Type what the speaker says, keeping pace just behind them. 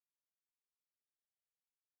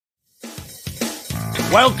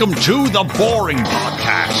Welcome to the Boring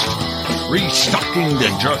Podcast, restocking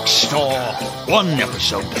the drugstore one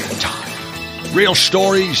episode at a time. Real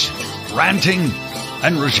stories, ranting,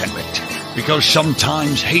 and resentment, because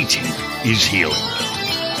sometimes hating is healing.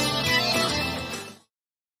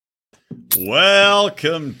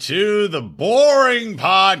 Welcome to the Boring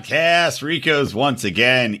Podcast. Rico's once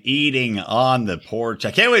again eating on the porch.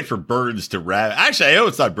 I can't wait for birds to Actually, I know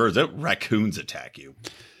it's not birds. I hope raccoons attack you.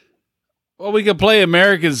 Well, we could play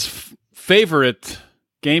America's favorite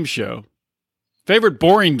game show. Favorite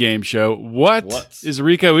boring game show. What is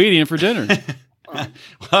Rico eating for dinner? All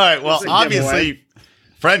right. Well, obviously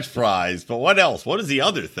French fries, but what else? What is the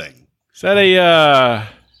other thing? Is that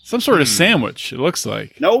some sort of sandwich? It looks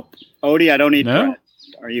like. Nope. Odie, I don't eat bread.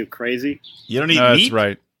 Are you crazy? You don't eat meat? That's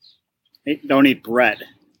right. I don't eat bread.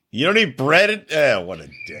 You don't eat bread? What a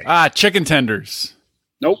dick. Chicken tenders.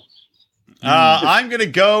 Nope. I'm going to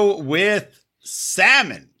go with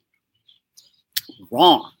salmon.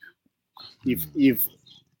 Wrong. You've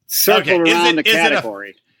circled around the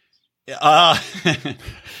category.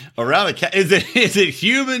 Around the is it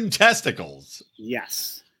human testicles?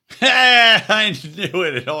 Yes. I knew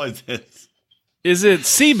it. It always is. Is it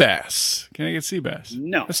sea bass? Can I get sea bass?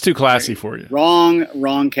 No. That's too classy for you.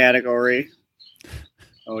 Wrong category.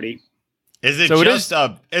 Odie. Is it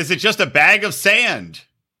just a bag of sand?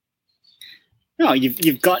 No,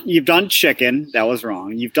 you've done chicken. That was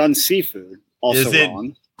wrong. You've done seafood. Also is it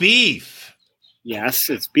wrong. Beef? Yes,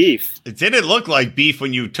 it's beef. It didn't look like beef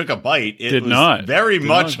when you took a bite. It was very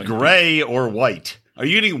much gray or white. Are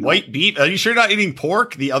you eating white beef? Are you sure you're not eting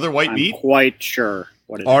pork? The other white meat? I'm quite sure.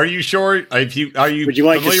 What it are is. You sure? Would you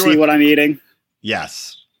like to see what I'm eating?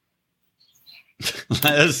 Yes.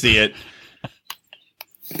 Let's see it.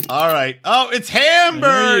 All right. Oh, it's hamburgers.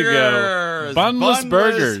 There you go. Bunless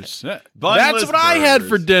burgers. That's what I had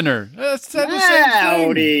for dinner. That's the same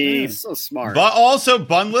Odie. thing. So smart. But also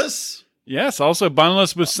bunless? Yes, also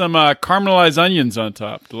bunless with some caramelized onions on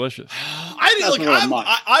top. Delicious.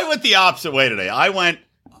 I went the opposite way today. I went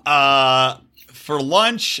for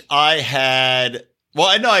lunch. I had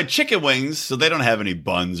chicken wings, so they don't have any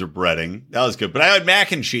buns or breading. That was good. But I had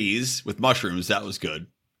mac and cheese with mushrooms. That was good.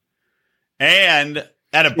 And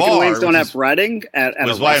at a bar, wings don't have breading at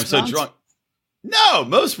a why I'm so drunk. No,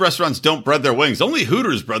 most restaurants don't bread their wings. Only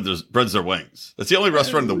Hooters breads their wings. That's the only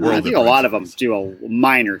restaurant in the world. I think a lot of them do a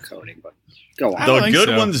minor coating, but go on. The good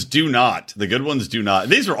ones do not. The good ones do not.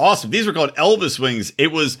 These were awesome. These were called Elvis wings.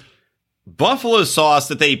 It was buffalo sauce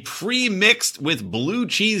that they pre-mixed with blue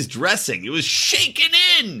cheese dressing. It was shaken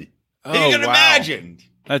in. You can imagine.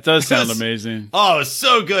 That does sound amazing. Oh, it's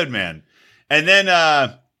so good, man. And then,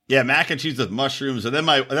 mac and cheese with mushrooms. And then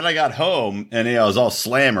I got home and I was all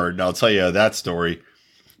slammered. And I'll tell you that story.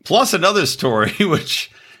 Plus another story,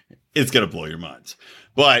 which is going to blow your minds.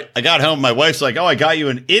 But I got home. My wife's like, "Oh, I got you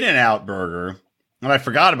an In-N-Out burger." And I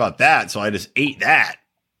forgot about that. So I just ate that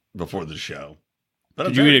before the show. But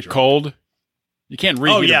did you eat it cold? You can't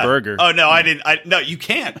reheat a burger. Oh, no, I didn't. No, you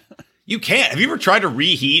can't. You can't. Have you ever tried to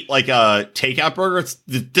reheat like a takeout burger? It's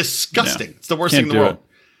disgusting. No. It's the worst thing in the world.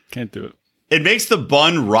 Can't do it. It makes the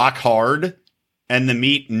bun rock hard and the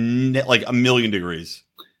meat like 1,000,000 degrees.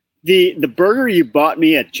 The burger you bought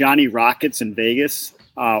me at Johnny Rockets in Vegas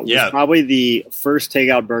was probably the first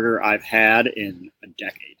takeout burger I've had in a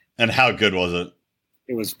decade. And how good was it?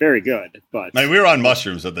 It was very good, but we were on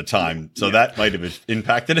mushrooms at the time, so that might have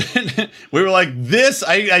impacted it. We were like, this,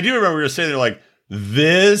 I do remember we were saying, they're like,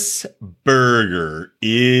 this burger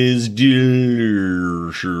is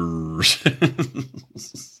delicious.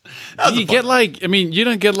 You don't get like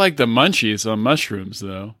the munchies on mushrooms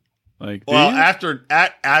though. After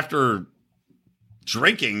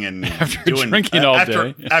drinking and drinking all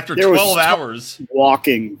day, after 12 hours,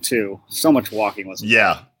 walking too. So much walking was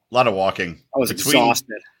a lot of walking. I was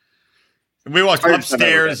exhausted. We walked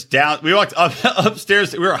upstairs, down. We walked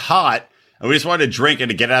upstairs. We were hot, and we just wanted to drink and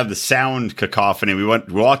to get out of the sound cacophony. We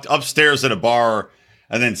walked upstairs at a bar,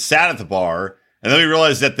 and then sat at the bar. And then we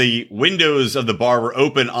realized that the windows of the bar were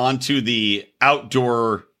open onto the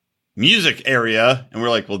outdoor music area. And we're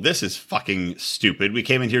like, well, this is fucking stupid. We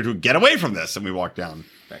came in here to get away from this. And we walked down.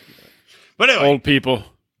 But anyway. Old people.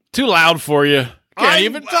 Too loud for you. Can't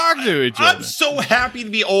even talk to each other. I'm so happy to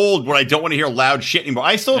be old when I don't want to hear loud shit anymore.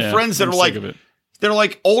 I still have friends that are like, they're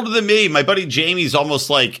like older than me. My buddy Jamie's almost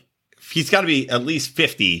like, he's got to be at least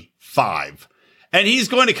 55. And he's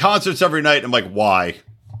going to concerts every night. I'm like, why?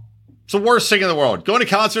 It's the worst thing in the world. Going to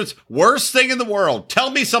concerts, worst thing in the world.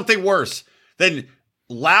 Tell me something worse than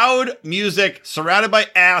loud music, surrounded by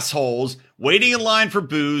assholes, waiting in line for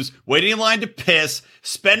booze, waiting in line to piss,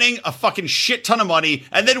 spending a fucking shit ton of money,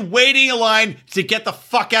 and then waiting in line to get the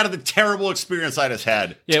fuck out of the terrible experience I just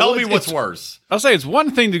had. Tell me what's worse. I'll say it's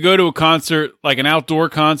one thing to go to a concert, like an outdoor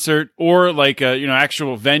concert, or like a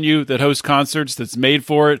actual venue that hosts concerts that's made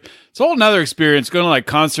for it. It's a whole nother experience going to like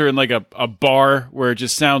concert in like a bar where it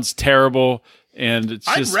just sounds terrible, and it's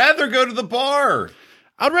I'd rather go to the bar.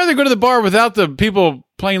 I'd rather go to the bar without the people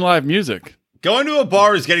playing live music. Going to a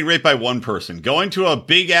bar is getting raped by one person. Going to a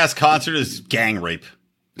big-ass concert is gang rape.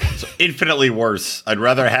 It's infinitely worse. I'd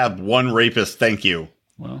rather have one rapist, thank you.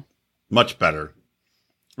 Well, much better.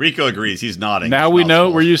 Rico agrees. He's nodding. Now we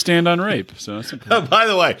know where you stand on rape. So that's oh, by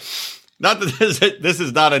the way, not that this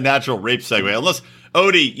is not a natural rape segue. Unless,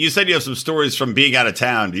 Odie, you said you have some stories from being out of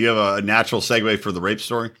town. Do you have a natural segue for the rape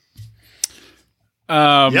story?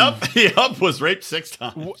 Yep, was raped 6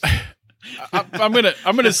 times. I'm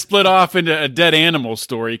gonna split off into a dead animal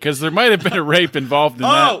story because there might have been a rape involved in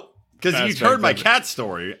that. Oh, because you heard my cat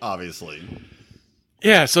story, obviously.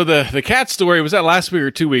 Yeah, so the cat story was that last week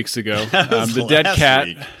or 2 weeks ago. The dead cat,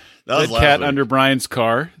 under Brian's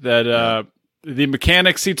car. That the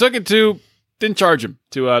mechanics he took it to didn't charge him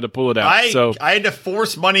to pull it out. I had to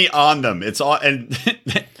force money on them. It's all and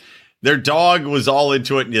their dog was all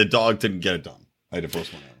into it, and the dog didn't get it done. I had to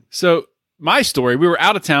force money on them. So. My story, we were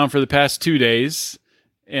out of town for the past 2 days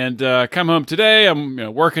and come home today.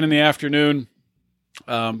 I'm working in the afternoon,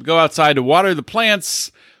 go outside to water the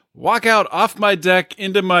plants, walk out off my deck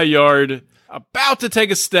into my yard, about to take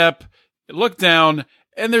a step, look down,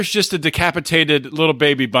 and there's just a decapitated little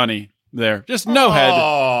baby bunny there. Just no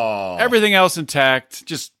head, everything else intact,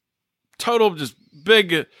 just total, just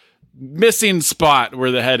big missing spot where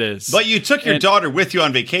the head is. But you took your daughter with you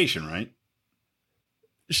on vacation, right?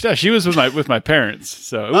 She was with my parents,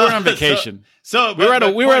 so we were on vacation. We were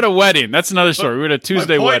at a wedding. That's another story. We were at a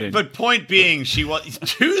Tuesday wedding. But point being, she was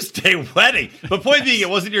Tuesday wedding. But point being, it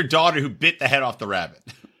wasn't your daughter who bit the head off the rabbit.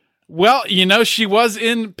 Well, she was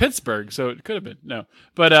in Pittsburgh, so it could have been. No,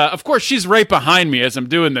 but of course, she's right behind me as I'm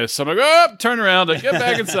doing this. So I'm like, turn around, get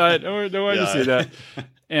back inside. Don't want to see that.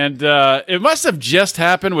 And it must have just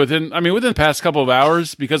happened within the past couple of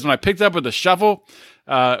hours, because when I picked up with the shovel,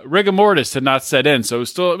 rigor mortis had not set in, so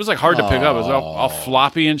it was like hard to pick up. It was all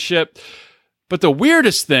floppy and shit. But the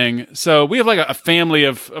weirdest thing, so we have like a family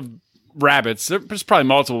of rabbits. There's probably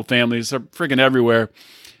multiple families. They're freaking everywhere.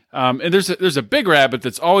 And there's a big rabbit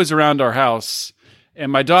that's always around our house. And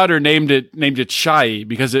my daughter named it Shy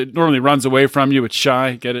because it normally runs away from you. It's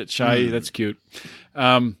shy. Get it? Shy. That's cute.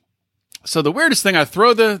 So the weirdest thing, I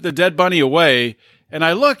throw the dead bunny away, and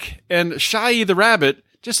I look, and Shy the rabbit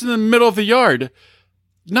just in the middle of the yard,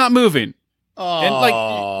 not moving. Aww. And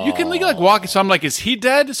like you can like walk. So I'm like, is he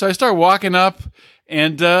dead? So I start walking up,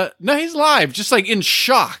 and no, he's alive, just like in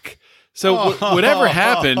shock. So whatever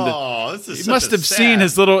happened, he must have seen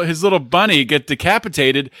his little bunny get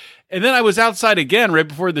decapitated. And then I was outside again right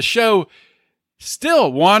before the show,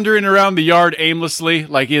 still wandering around the yard aimlessly,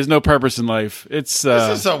 like he has no purpose in life. This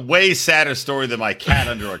is a way sadder story than my cat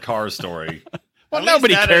under a car story. Well,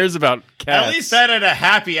 nobody cares about cats. At least that had a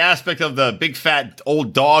happy aspect of the big fat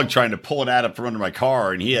old dog trying to pull it out from under my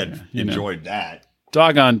car, and he had enjoyed that.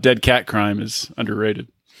 Doggone dead cat crime is underrated.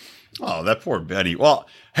 Oh, that poor Betty. Well,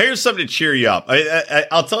 here's something to cheer you up.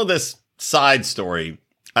 I'll tell this side story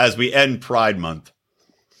as we end Pride Month.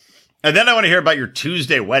 And then I want to hear about your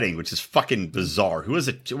Tuesday wedding, which is fucking bizarre. Who is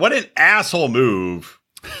it? What an asshole move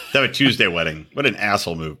to have a Tuesday wedding. What an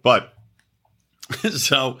asshole move. But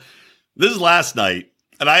so this is last night,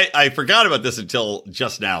 and I forgot about this until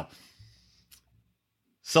just now.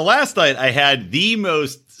 So last night I had the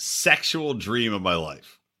most sexual dream of my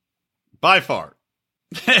life. By far.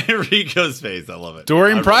 Rico's face, I love it.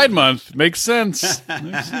 During Pride Month, makes sense.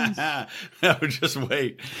 No, just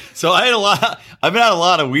wait. So I've had a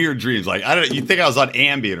lot of weird dreams. Like you think I was on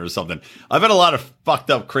Ambien or something? I've had a lot of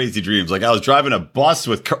fucked up, crazy dreams. Like I was driving a bus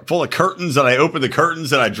full of curtains, and I opened the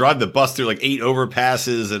curtains, and I drive the bus through like 8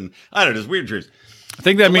 overpasses, and I don't know, just weird dreams. I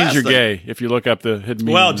think that means you're gay if you look up the hidden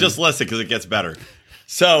meaning. Well, just listen because it gets better.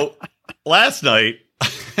 So last night,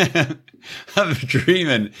 I'm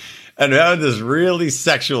dreaming. And I'm having this really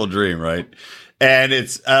sexual dream, right? And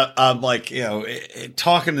it's, I'm like,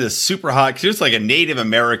 talking to this super hot, she's like a Native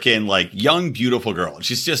American, like young, beautiful girl. And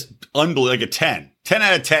she's just unbelievable, like a 10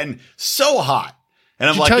 out of 10, so hot. And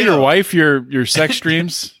I'm Did you like, tell your wife your sex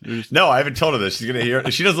dreams? No, I haven't told her this. She's going to hear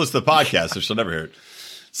it. She doesn't listen to the podcast, so she'll never hear it.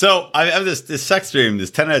 So I have this sex dream, this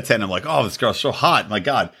 10 out of 10. I'm like, oh, this girl's so hot. My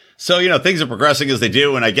God. So, things are progressing as they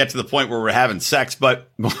do. And I get to the point where we're having sex. But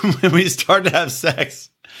when we start to have sex,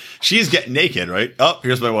 she's getting naked, right? Oh,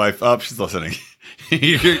 here's my wife. Oh, she's listening.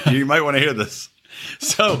 You might want to hear this.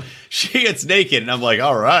 So she gets naked, and I'm like,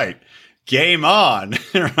 all right, game on,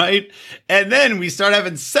 right? And then we start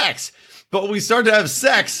having sex. But when we start to have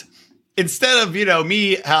sex, instead of,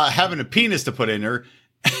 me having a penis to put in her,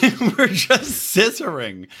 we're just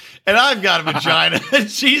scissoring. And I've got a vagina, and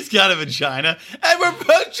she's got a vagina, and we're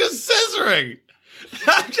both just scissoring.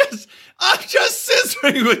 I'm just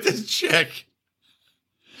scissoring with this chick.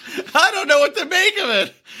 I don't know what to make of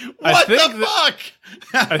it. What the fuck?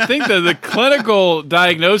 I think that the clinical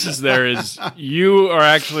diagnosis there is you are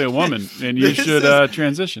actually a woman and you should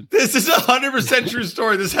transition. This is 100% true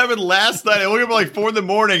story. This happened last night. I woke up at like 4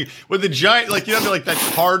 a.m. with a giant, like that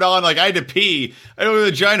hard on, like I had to pee. I had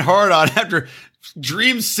a giant hard on after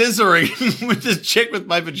dream scissoring with this chick with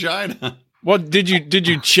my vagina. Well, did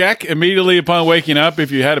you check immediately upon waking up if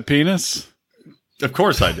you had a penis? Of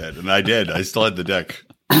course I did, and I did. I still had the dick.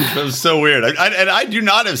 It was so weird. I do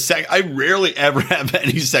not have sex. I rarely ever have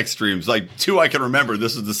any sex dreams. Like 2 I can remember.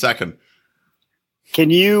 This is the second. Can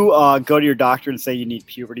you go to your doctor and say you need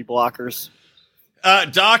puberty blockers?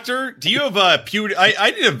 Doctor, do you have puberty?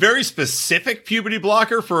 I need a very specific puberty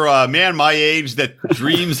blocker for a man my age that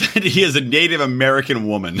dreams that he is a Native American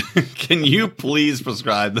woman. Can you please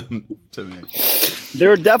prescribe them to me?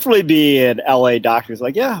 There would definitely be an LA doctor who's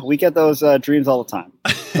like, yeah, we get those dreams all the time.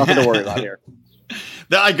 Nothing to worry about here.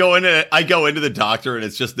 I go into the doctor and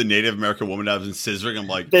it's just the Native American woman that was in scissoring. I'm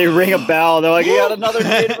like, they ring a bell. They're like, you got another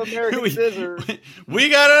Native American scissor. We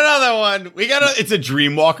got another one. It's a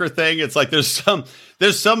dreamwalker thing. It's like there's some,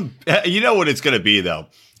 you know what it's going to be though.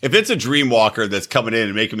 If it's a dreamwalker that's coming in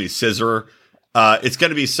and making me scissor, it's going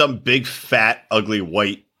to be some big, fat, ugly,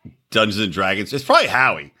 white Dungeons and Dragons. It's probably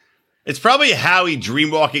Howie. It's probably Howie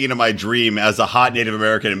dreamwalking into my dream as a hot Native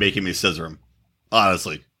American and making me scissor him.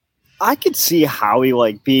 Honestly. I could see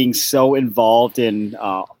Howie being so involved in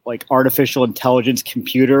artificial intelligence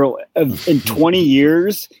computer. In 20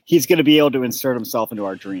 years, he's going to be able to insert himself into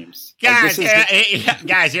our dreams. Guys,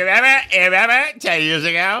 guys, you remember 10 years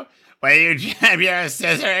ago when you were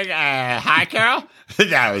scissoring a hot girl?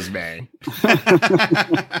 That was me. I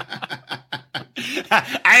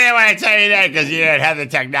didn't want to tell you that because you didn't have the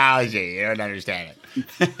technology. You don't understand it.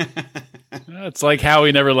 It's like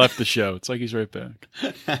Howie never left the show. It's like he's right back.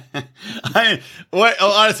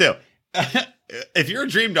 Honestly, if you're a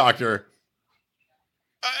dream doctor,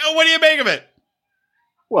 what do you make of it?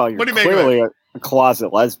 Well, you're clearly a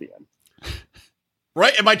closet lesbian.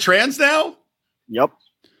 Right? Am I trans now? Yep.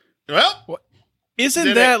 Well,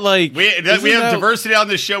 isn't that like... We have diversity on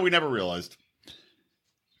this show we never realized.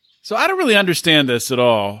 So I don't really understand this at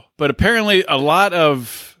all, but apparently a lot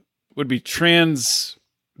of would be trans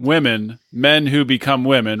women, men who become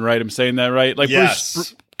women, right? I'm saying that right? Like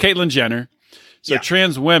yes. Caitlyn Jenner. So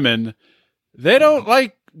trans women, they don't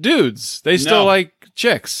like dudes. They still like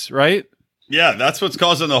chicks, right? Yeah, that's what's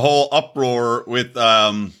causing the whole uproar with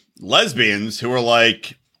lesbians who are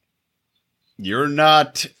like, you're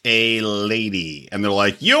not a lady. And they're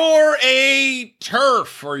like, you're a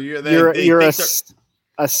TERF. Or you're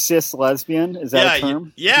a cis lesbian? Is that a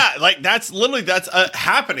term? Yeah, like that's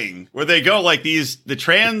happening where they go like the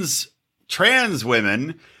trans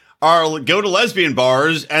women go to lesbian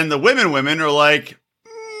bars and the women are like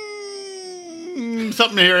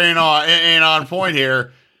something here ain't on point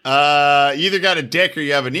here. You either got a dick or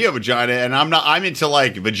you have a neo-vagina, and I'm into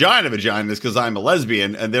like vaginas because I'm a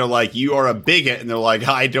lesbian, and they're like, you are a bigot, and they're like,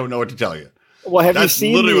 I don't know what to tell you. Well, that's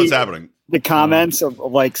literally what's happening. The comments of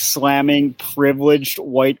like slamming privileged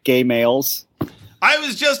white gay males. I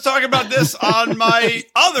was just talking about this on my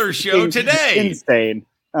other show today. Insane.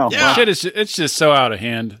 Oh, yeah. Wow. Shit, it's just so out of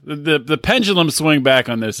hand. The pendulum swing back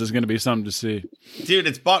on this is going to be something to see. Dude,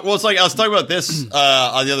 it's like I was talking about this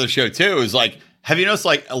on the other show too. Is like, have you noticed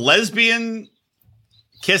like lesbian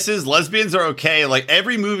kisses? Lesbians are okay. Like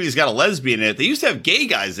every movie's got a lesbian in it. They used to have gay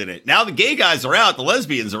guys in it. Now the gay guys are out. The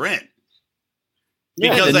lesbians are in.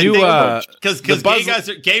 Because gay guys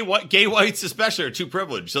are gay whites especially are too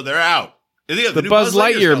privileged, so they're out. The Buzz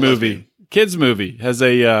Lightyear movie, kids movie, has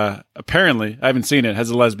a apparently I haven't seen it, has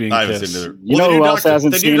a lesbian I kiss. haven't seen it. You know who else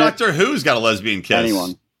hasn't seen it? The new Doctor Who's got a lesbian kiss.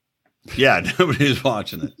 Anyone? Yeah, nobody's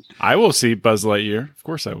watching it. I will see Buzz Lightyear. Of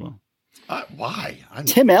course I will. Why?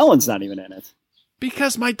 Tim Allen's not even in it.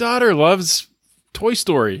 Because my daughter loves Toy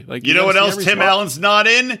Story. Like, you know what else Tim Allen's not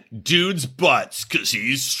in? Dudes' butts, because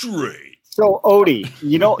he's straight. So Odie,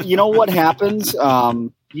 you know what happens?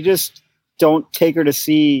 You just don't take her to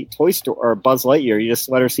see Toy Story or Buzz Lightyear. You just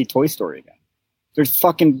let her see Toy Story again. There's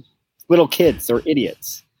fucking little kids. They're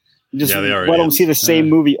idiots. Just Yeah, they are let them idiots. see the same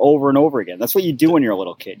movie over and over again. That's what you do when you're a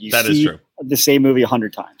little kid. You That is see true. the same movie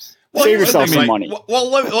 100 times. Well, Save here's the yourself thing, some like, money.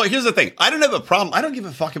 Well, here's the thing. I don't have a problem. I don't give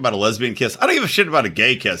a fuck about a lesbian kiss. I don't give a shit about a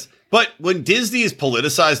gay kiss. But when Disney has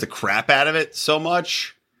politicized the crap out of it so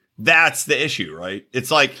much, that's the issue, right? It's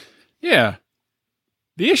like, Yeah.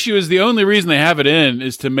 The issue is the only reason they have it in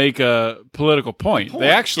is to make a political point. They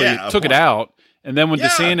actually took it out, and then when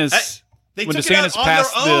DeSantis they when took DeSantis it out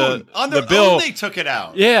passed on their the bill, own, they took it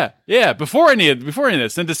out. Yeah. Before any of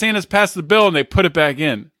this, then DeSantis passed the bill and they put it back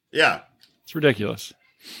in. Yeah. It's ridiculous.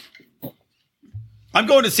 I'm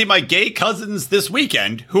going to see my gay cousins this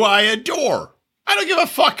weekend, who I adore. I don't give a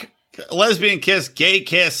fuck. Lesbian kiss, gay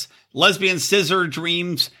kiss, lesbian scissor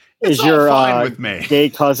dreams. It's Is your all fine with me. gay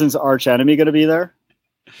cousin's arch enemy going to be there?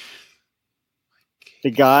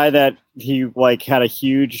 The guy that he had a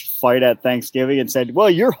huge fight at Thanksgiving and said, "Well,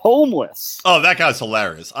 you're homeless." Oh, that guy's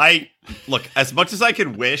hilarious. Look, as much as I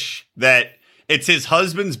could wish that it's his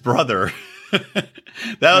husband's brother.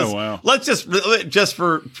 Wow. Let's just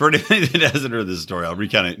for anybody that hasn't heard this story, I'll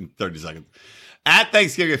recount it in 30 seconds. At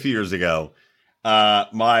Thanksgiving a few years ago,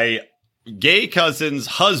 my gay cousin's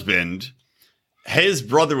husband, his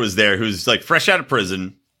brother was there, who's like fresh out of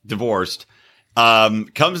prison, divorced,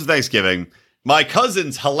 comes to Thanksgiving. My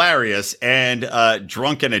cousin's hilarious and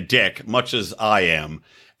drunk and a dick, much as I am.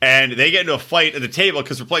 And they get into a fight at the table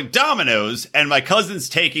because we're playing dominoes, and my cousin's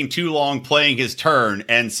taking too long playing his turn.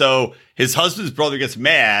 And so his husband's brother gets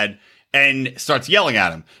mad and starts yelling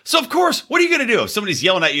at him. So, of course, what are you going to do if somebody's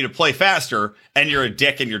yelling at you to play faster and you're a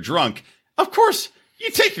dick and you're drunk? Of course,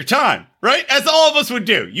 you take your time, right? As all of us would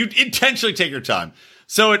do. You intentionally take your time.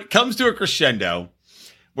 So it comes to a crescendo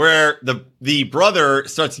where the brother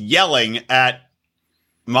starts yelling at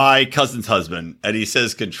my cousin's husband, and he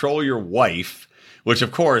says, "Control your wife," which,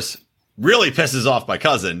 of course, really pisses off my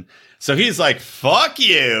cousin. So he's like, "Fuck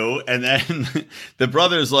you." And then the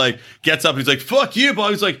brother's like, gets up and he's like, "Fuck you."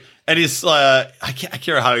 But he's like, and he's, I can't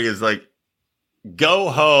remember how he is like, "Go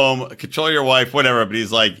home, control your wife," whatever. But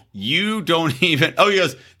he's like, "You don't even,"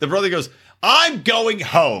 the brother goes, "I'm going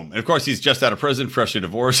home." And of course, he's just out of prison, freshly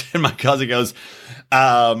divorced. And my cousin goes,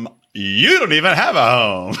 "You don't even have a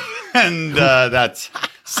home." And that's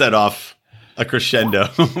set off a crescendo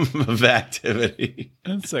of activity.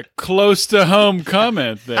 That's a close to home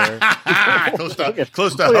comment there. close to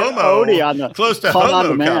Look homo. Odie on the Close to pun on homo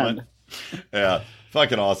demand. comment. Yeah,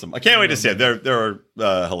 fucking awesome. I can't wait to see it. They're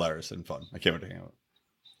hilarious and fun. I can't wait to hang out.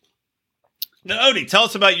 Now, Odie, tell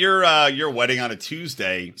us about your wedding on a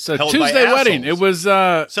Tuesday. So held by Tuesday wedding. assholes. It was who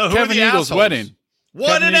are Kevin the Eagle's assholes? wedding.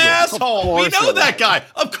 What Kevin an Eagle. asshole! We Of know course that it guy.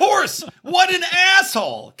 Of course. What an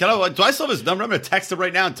asshole! Do I still have his number? I'm going to text him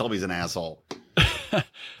right now and tell him he's an asshole.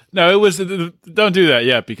 No, it was. Don't do that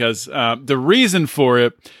yet, because the reason for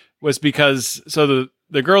it was because the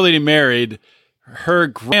girl that he married, her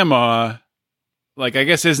grandma, I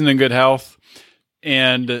guess, isn't in good health,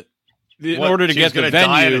 and in order to get the venue,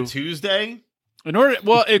 die on a Tuesday.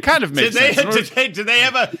 It kind of makes sense. Did they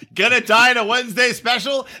have a Gonna Die on a Wednesday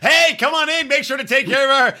special? Hey, come on in. Make sure to take care of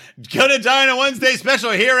our Gonna Die on a Wednesday special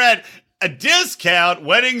here at a discount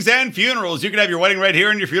weddings and funerals. You can have your wedding right here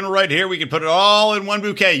and your funeral right here. We can put it all in one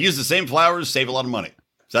bouquet. Use the same flowers, save a lot of money.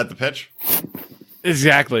 Is that the pitch?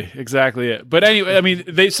 Exactly it. But anyway, I mean,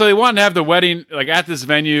 they wanted to have the wedding at this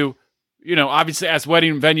venue. You know, obviously, as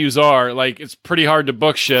wedding venues are, it's pretty hard to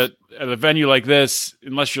book shit at a venue like this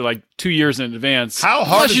unless you're 2 years in advance. How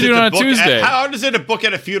hard unless is you it do it to on a book? Tuesday? How hard is it to book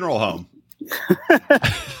at a funeral home?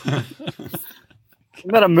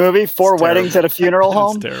 Isn't that a movie? Four weddings at a funeral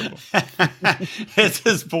home? That's terrible. It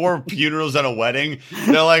says 4 funerals and a wedding.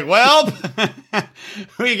 They're like, well,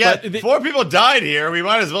 we got 4 people died here. We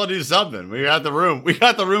might as well do something. We got the room. We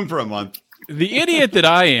got the room for a month. The idiot that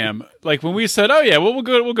I am, when we said, "Oh yeah, well we'll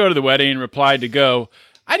go to the wedding," and replied to go,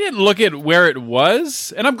 I didn't look at where it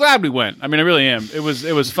was, and I'm glad we went. I mean, I really am. It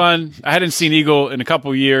was fun. I hadn't seen Eagle in a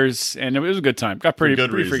couple years, and it was a good time. Got pretty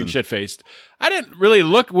freaking shit faced. I didn't really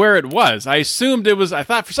look where it was. I assumed it was. I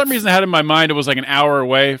thought for some reason I had in my mind it was an hour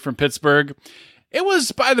away from Pittsburgh. It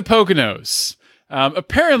was by the Poconos.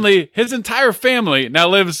 Apparently, his entire family now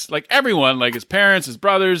lives, everyone, his parents, his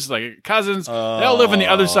brothers, cousins, they all live on the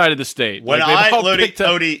other side of the state. When they've all picked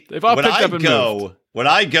up and moved. When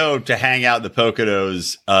I go to hang out in the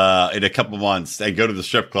Poconos in a couple months and go to the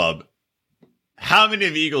strip club, how many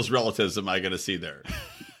of Eagle's relatives am I going to see there?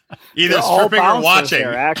 Either They're stripping or watching.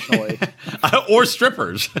 there, actually. Or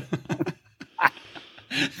strippers.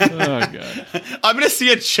 Oh, God. I'm going to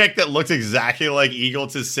see a chick that looks exactly like Eagle.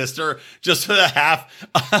 It's his sister, just with a half,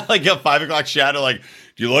 a 5 o'clock shadow. Do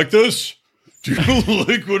you like this? Do you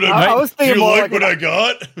like what I was thinking more like what I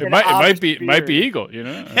got? It might be Eagle, you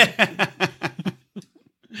know.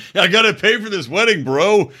 I gotta pay for this wedding,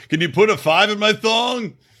 bro. Can you put a 5 in my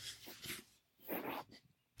thong?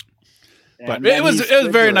 But it was a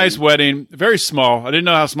very nice wedding, very small. I didn't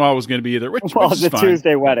know how small it was going to be either. Which is a fine.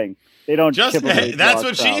 Tuesday wedding. They don't. That's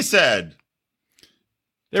what she said.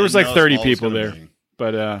 There was like 30 people there,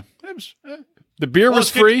 but it was, the beer was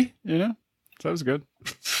free, you know, so that was good.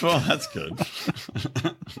 Well, that's good.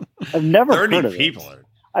 I've never 30 heard of people.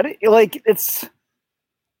 I didn't like it's.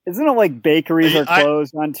 Isn't it like bakeries are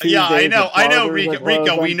closed on Tuesdays? Yeah, I know,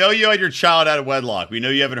 Rico. We know you had your child out of wedlock. We know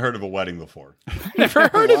you haven't heard of a wedding before. Never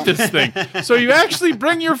heard of this thing. So you actually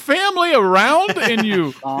bring your family around and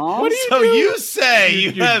you. What do you do? You say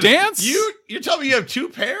you dance? You tell me you have 2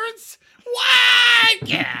 parents? What?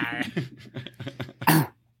 Yeah.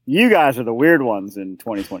 You guys are the weird ones in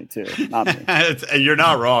 2022, not me. You're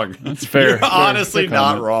not wrong. That's fair. You're honestly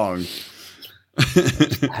not wrong.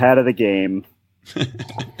 Ahead of the game.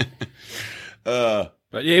 But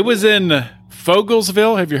yeah, it was in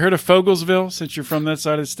Fogelsville. Have you heard of Fogelsville since you're from that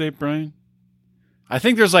side of the state, Brian? I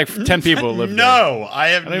think there's like 10 people live there. No, I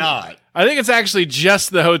have not. I think it's actually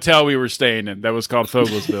just the hotel we were staying in that was called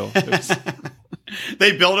Fogelsville.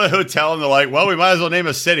 They built a hotel and they're like, well, we might as well name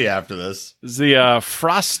a city after this. It's the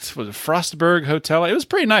Frostburg Hotel. It was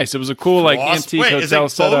pretty nice. It was a cool antique hotel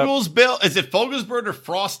setup. Is it Fogelsburg or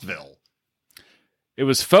Frostville? It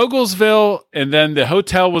was Fogelsville, and then the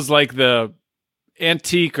hotel was like the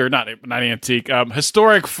antique or not antique,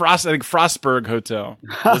 historic Frostburg Hotel.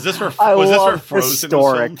 Was this for? I was love this for Frozen?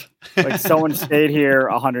 Historic. Like someone stayed here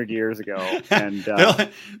 100 years ago, and there's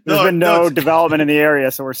been no development in the area,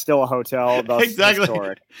 so we're still a hotel. Thus exactly.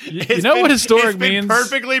 Historic. You know what historic means?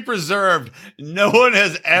 Perfectly preserved. No one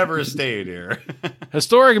has ever stayed here.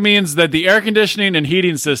 Historic means that the air conditioning and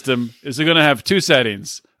heating system is going to have 2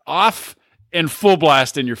 settings: off and full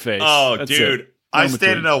blast in your face. Oh, That's dude. I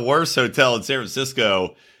stayed in a worse hotel in San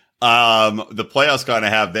Francisco. The playoffs going to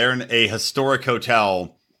have. They're in a historic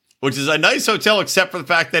hotel, which is a nice hotel, except for the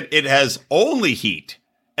fact that it has only heat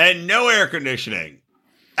and no air conditioning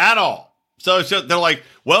at all. So they're like,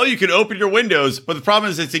 well, you can open your windows, but the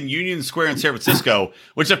problem is it's in Union Square in San Francisco,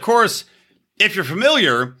 which, of course, if you're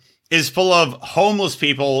familiar, is full of homeless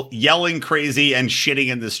people yelling crazy and shitting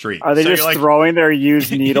in the street. Are they just throwing their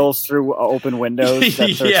used needles through open windows?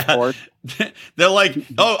 Yeah. They're like,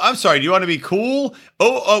 oh, I'm sorry. Do you want to be cool?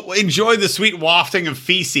 Oh, enjoy the sweet wafting of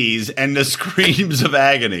feces and the screams of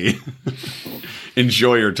agony.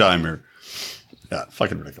 Enjoy your time here. Yeah,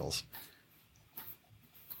 fucking ridiculous.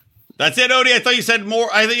 That's it, Odie. I thought you said more.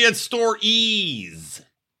 I think you had stories.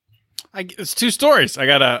 It's 2 stories. I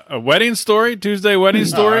got a wedding story, Tuesday wedding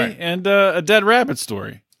story, right, and a dead rabbit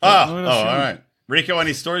story. All right. Rico,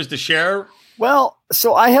 any stories to share? Well,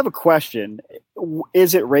 so I have a question.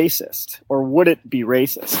 Is it racist, or would it be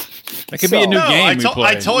racist? That could be a new game we play.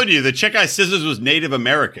 I told you, the chick I scissors was Native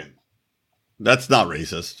American. That's not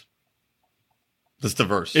racist. That's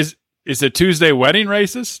diverse. Is a Tuesday wedding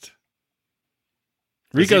racist?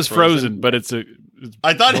 Rico's frozen, but it's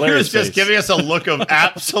I thought he was just giving us a look of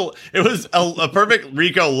absolute. It was a perfect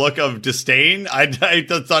Rico look of disdain. I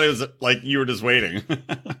just thought it was like you were just waiting.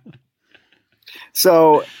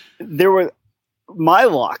 So there were my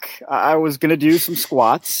luck. I was going to do some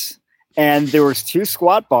squats, and there was 2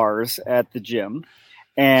 squat bars at the gym,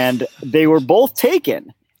 and they were both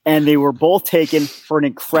taken. And they were both taken for an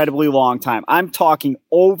incredibly long time. I'm talking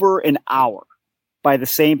over an hour by the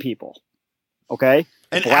same people. Okay.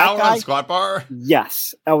 An hour on squat bar?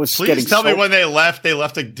 Yes. I was Please tell me when they left a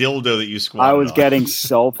dildo that you squatted I was on. getting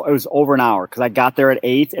it was over an hour because I got there at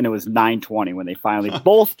 8 and it was 9:20 when they finally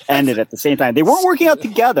both ended at the same time. They weren't working out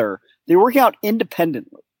together. They were working out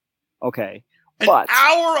independently. Okay. An hour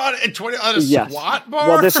on a squat bar?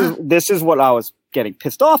 Well, this is what I was getting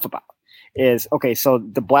pissed off about. Is okay, so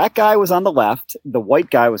the black guy was on the left, the white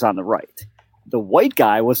guy was on the right. The white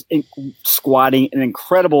guy was squatting an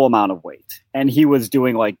incredible amount of weight, and he was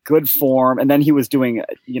doing like good form. And then he was doing,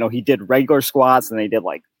 he did regular squats, and they did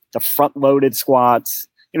like the front loaded squats.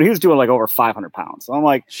 He was doing like over 500 pounds. So I'm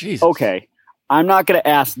like, Jesus. Okay, I'm not going to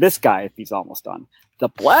ask this guy if he's almost done. The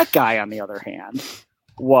black guy, on the other hand,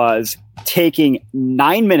 was taking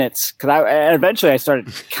 9 minutes because eventually I started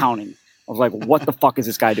counting. I was like, what the fuck is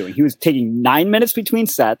this guy doing? He was taking 9 minutes between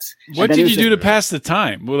sets. What did you do to pass the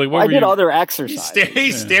time? I did other exercise.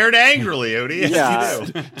 He stared angrily, Odie. Yeah.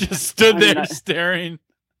 Just stood there staring.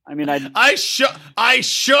 I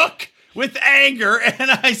shook with anger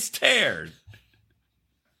and I stared.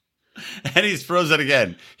 And he's frozen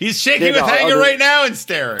again. He's shaking with anger right now and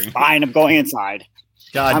staring. Fine, I'm going inside.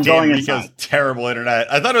 God I'm damn, going Rico's inside. terrible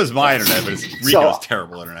internet. I thought it was my internet, but it's Rico's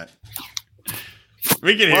terrible internet.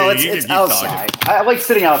 We can hear you. You it's can keep outside. talking. I like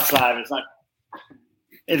sitting outside.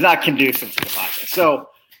 It's not conducive to the podcast. So,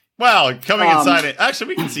 Wow, coming inside it. Actually,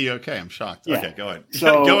 we can see you. Okay, I'm shocked. Yeah. Okay, go ahead.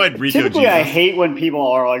 So go ahead, Rico. Typically, Jesus. I hate when people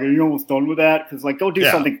are like, "Are you almost done with that?" Because like, go do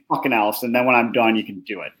something fucking else, and then when I'm done, you can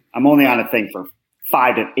do it. I'm only on a thing for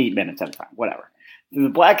 5 to 8 minutes at a time. Whatever. The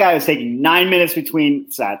black guy was taking 9 minutes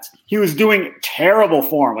between sets. He was doing terrible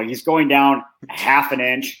form. Like he's going down half an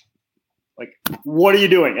inch. Like, what are you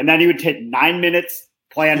doing? And then he would take 9 minutes,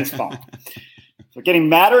 play on his phone. So getting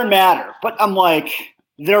madder and madder. But I'm like,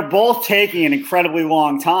 they're both taking an incredibly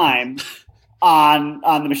long time on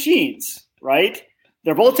the machines, right?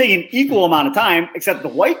 They're both taking equal amount of time, except the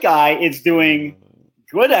white guy is doing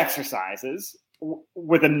good exercises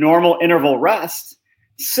with a normal interval rest.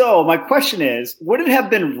 So my question is, would it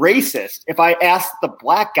have been racist if I asked the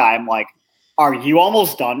black guy, I'm like, are you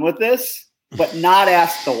almost done with this? But not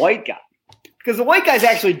ask the white guy. Because the white guy's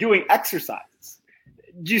actually doing exercises.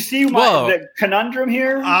 Do you see the conundrum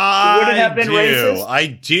here? Would it have been racist? I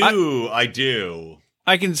do.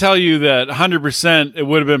 I can tell you that 100% it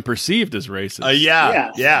would have been perceived as racist.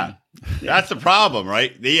 Yeah. That's the problem,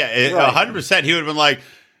 right? Yeah, 100% he would have been like,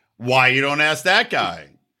 why you don't ask that guy?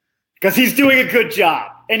 Because he's doing a good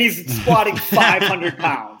job, and he's squatting 500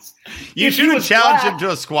 pounds. You should have challenged him to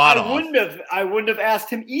a squat off. I wouldn't have asked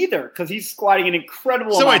him either, because he's squatting an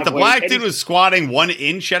incredible amount So wait, of the weight, black dude was squatting 1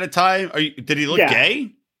 inch at a time? Did he look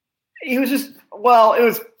gay? He was just, well, it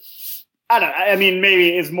was, I don't know. I mean,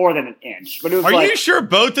 maybe it's more than an inch, but it was Are you sure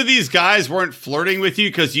both of these guys weren't flirting with you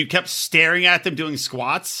because you kept staring at them doing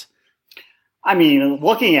squats? I mean,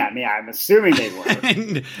 looking at me, I'm assuming they were.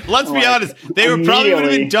 Let's be honest. They were probably would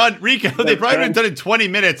have been done, Rico. They probably would have done in 20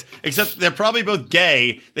 minutes, except they're probably both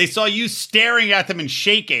gay. They saw you staring at them and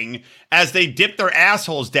shaking as they dipped their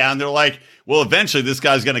assholes down. They're like, well, eventually this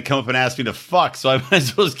guy's going to come up and ask me to fuck, so I might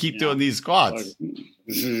as well just keep doing these squats.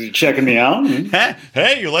 Checking me out?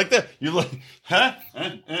 Hey, you like that? You like,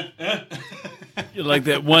 You like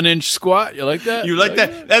that 1 inch squat? You like that? You like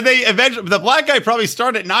that? And they eventually, the black guy probably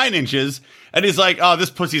started at 9 inches. And he's like, oh, this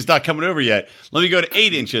pussy's not coming over yet. Let me go to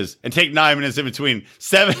 8 inches and take 9 minutes in between.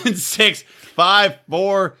 7, 6, 5,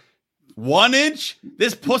 4, 1 inch?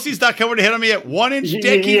 This pussy's not coming to hit on me at 1 inch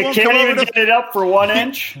dick. You can't even get it up for 1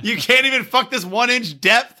 inch? You can't even fuck this 1 inch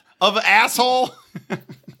depth of asshole?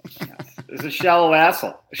 It's a shallow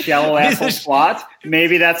asshole. A shallow asshole squat.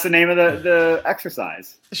 Maybe that's the name of the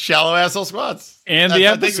exercise. Shallow asshole squats. And the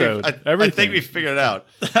episode. I think we figured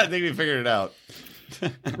it out.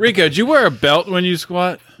 Rico, do you wear a belt when you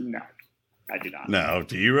squat? No, I do not. No,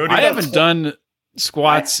 do you, Rody? I haven't done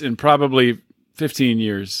squats in probably 15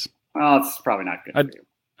 years. Well, it's probably not good for you.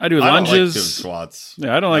 I do lunges. I don't like doing squats.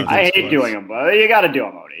 Yeah, I don't like. I hate squats. doing them, but you got to do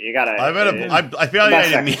them, Odie. You got to. I feel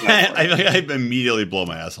like I immediately blow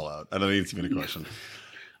my asshole out. I don't think it's even a question.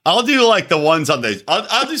 I'll do like the ones on the.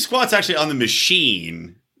 I'll do squats actually on the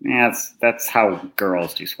machine. Yeah, that's how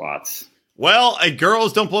girls do squats. Well,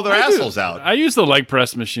 girls don't blow their assholes out. I use the leg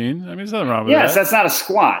press machine. I mean, there's nothing wrong with that. Yes, that's not a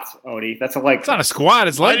squat, Odie. That's a leg. It's not a squat.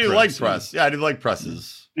 It's leg press. I do leg press. Yeah, I do leg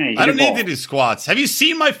presses. Yeah, I don't need to do squats. Have you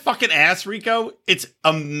seen my fucking ass, Rico? It's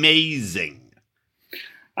amazing.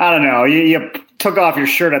 I don't know. You took off your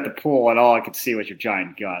shirt at the pool, and all I could see was your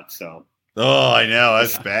giant gut. So. Oh, I know.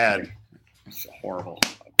 That's bad. It's horrible.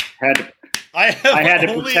 I had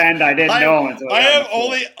to pretend I didn't know him. I have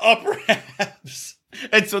only upper abs.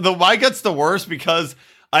 And so my gut's the worst because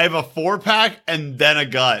I have a 4-pack and then a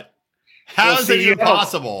gut. How is it even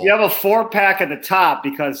possible? You have a 4-pack at the top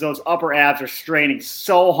because those upper abs are straining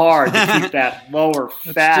so hard to keep that lower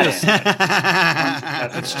fat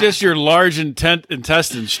in. It's just your large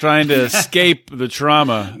intestines trying to escape the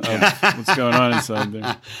trauma of what's going on inside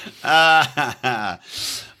there.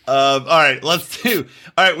 All right, let's do.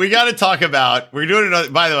 All right, we got to talk about. We're doing another.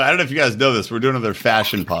 By the way, I don't know if you guys know this. We're doing another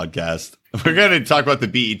fashion podcast. We're going to talk about the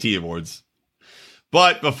BET Awards.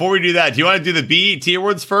 But before we do that, do you want to do the BET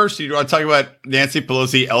Awards first? Or do you want to talk about Nancy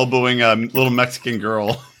Pelosi elbowing a little Mexican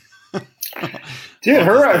girl? Dude,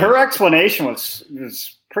 her explanation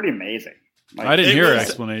was pretty amazing. Like, I didn't hear her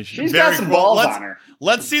explanation. She's got some balls on her.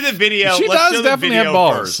 Let's see the video. She does definitely have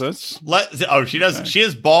balls. She does. Okay. She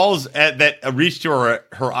has balls that reach to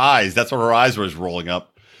her eyes. That's where her eyes was rolling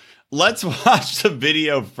up. Let's watch the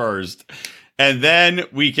video first, and then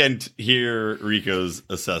we can hear Rico's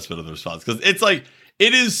assessment of the response. Because it's like,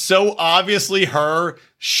 it is so obviously her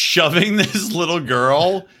shoving this little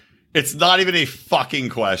girl. It's not even a fucking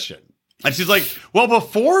question. And she's like, well,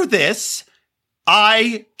 before this,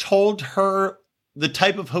 I told her the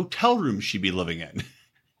type of hotel room she'd be living in.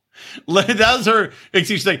 That was her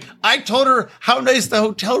excuse. She's like, I told her how nice the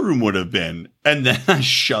hotel room would have been, and then I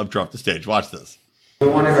shoved her off the stage. Watch this. We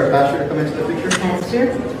wanted our pastor to come into the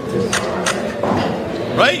picture.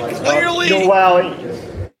 Right? Clearly.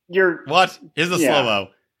 You're what? Here's the slow-mo.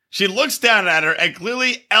 She looks down at her and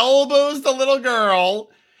clearly elbows the little girl.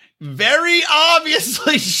 Very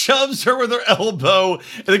obviously shoves her with her elbow.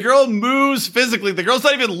 And the girl moves physically. The girl's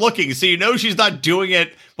not even looking, so you know she's not doing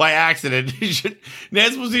it by accident.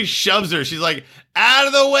 Nancy Pelosi shoves her. She's like, out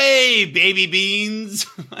of the way, baby beans.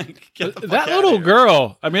 Like, that little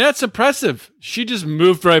girl, I mean, that's impressive. She just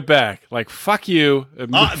moved right back. Like, fuck you.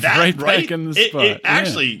 And moved back in the spot.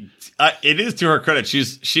 Actually, it is to her credit.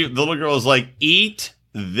 The little girl is like, eat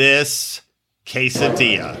this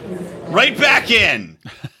quesadilla. Right back in.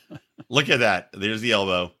 Look at that. There's the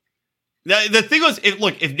elbow. Now, the thing was,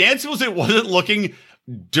 if Nancy wasn't looking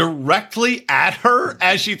directly at her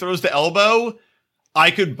as she throws the elbow,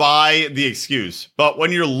 I could buy the excuse. But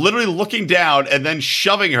when you're literally looking down and then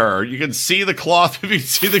shoving her, you can see the cloth, you can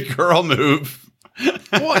see the girl move.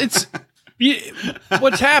 Well,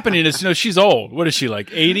 what's happening is, she's old. What is she, like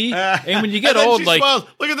 80? And when you get old, like, smiles.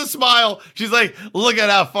 Look at the smile. She's like, look at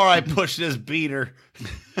how far I pushed this beater.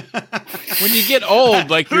 When you get old,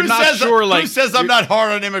 like, you're not sure, like, who says I'm not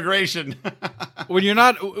hard on immigration? when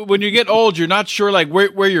you get old, you're not sure, like,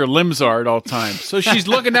 where your limbs are at all times. So she's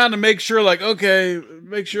looking down to make sure, like, okay,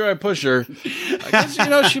 make sure I push her. I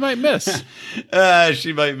guess, she might miss.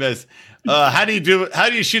 She might miss. How do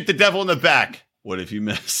you shoot the devil in the back? What if you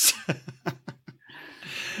miss?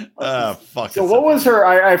 Fuck. So what was her?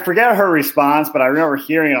 I forget her response, but I remember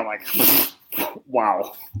hearing it. I'm like,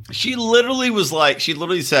 wow. She literally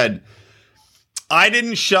said, I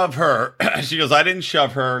didn't shove her. She goes, I didn't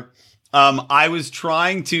shove her. I was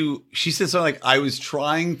trying to, she said something like, I was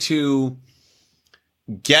trying to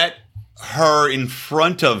get her in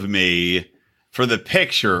front of me for the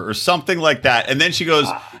picture or something like that. And then she goes,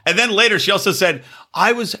 and then later she also said,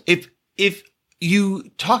 if you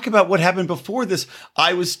talk about what happened before this,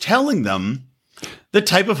 I was telling them the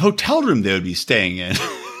type of hotel room they would be staying in.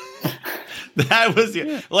 That was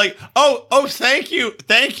like, thank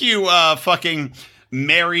you, fucking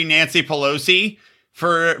Mary Nancy Pelosi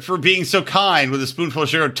for being so kind with a spoonful of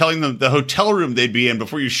sugar, telling them the hotel room they'd be in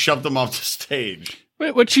before you shoved them off the stage.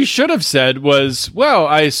 What she should have said was, well,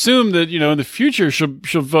 I assume that, in the future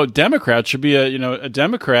she'll vote Democrat, she'll be a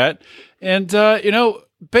Democrat. And,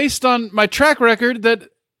 based on my track record, that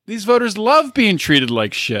these voters love being treated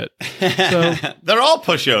like shit. So they're all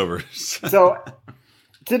pushovers. So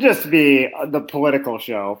to just be the political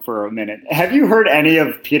show for a minute, have you heard any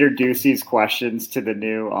of Peter Ducey's questions to the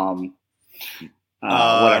new whatever?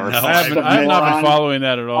 No, I have not been following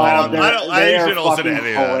that at all. I usually don't listen to any of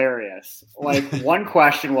that. Hilarious. Like, one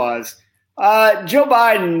question was, Joe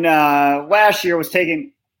Biden last year was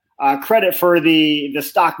taking credit for the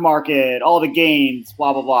stock market, all the gains,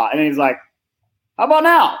 blah, blah, blah. And then he's like, how about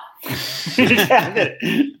now?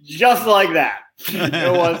 Just like that.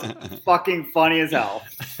 It was fucking funny as hell.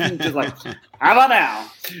 Just like, how about now?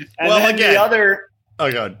 And well, then again, the other...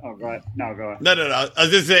 Oh, go ahead. Oh, go ahead. No, go ahead. No. I was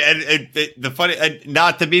just saying, the funny,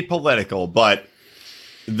 not to be political, but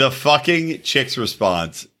the fucking chick's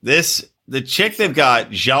response. The chick they've got,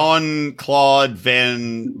 Jean-Claude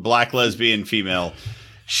Van Black Lesbian Female,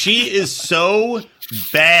 she is so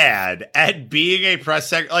bad at being a press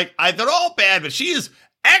secretary. Like, they're all bad, but she is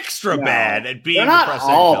extra bad at being a press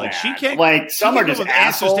secretary. Like, she can't. Like, some are just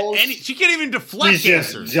assholes. She can't even deflect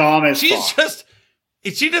answers. She's dumb as fuck.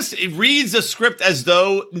 She just reads the script as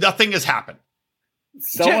though nothing has happened.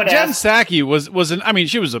 Jen Psaki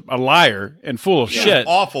she was a liar and full of shit.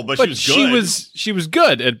 Awful, but she was good. She was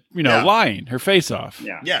good at lying her face off.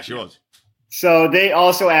 Yeah, she was. So they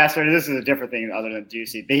also asked her, this is a different thing other than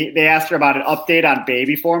Juicy. They asked her about an update on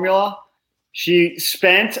baby formula. She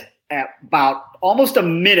spent about almost a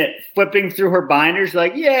minute flipping through her binders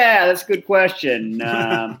like, yeah, that's a good question.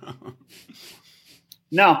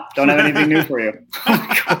 No, don't have anything new for you.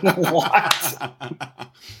 What?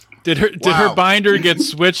 Did her binder get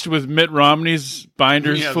switched with Mitt Romney's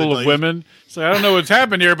binders full of women? So I don't know what's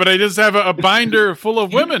happened here, but I just have a binder full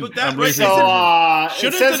of women. It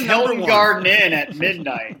says Hilton Garden Inn at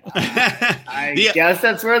midnight. I guess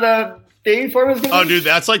that's where the baby formula is going to be. Oh, dude,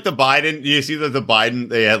 that's like the Biden. You see that the Biden,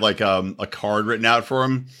 they had like a card written out for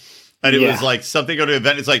him. And it was like something go to an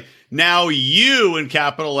event. It's like, now you, in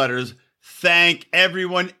capital letters, thank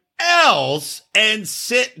everyone else and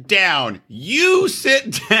sit down. You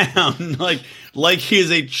sit down like he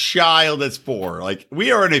is a child that's 4. Like,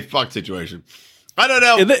 we are in a fuck situation. I don't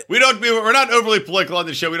know. We're not overly political on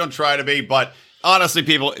the show. We don't try to be, but honestly,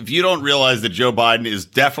 people, if you don't realize that Joe Biden is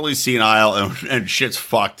definitely senile and shit's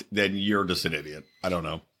fucked, then you're just an idiot. I don't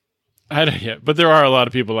know. I don't, yeah, but there are a lot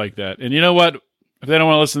of people like that. And you know what? If they don't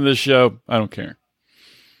want to listen to this show, I don't care.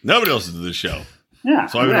 Nobody listens to this show. Yeah,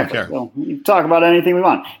 so I don't care. So we can talk about anything we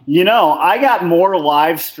want. You know, I got more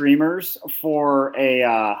live streamers for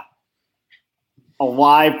a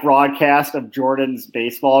live broadcast of Jordan's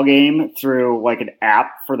baseball game through like an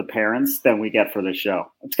app for the parents than we get for this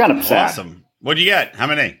show. It's kind of sad. Awesome. What'd you get? How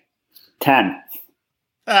many? 10.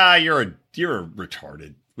 You're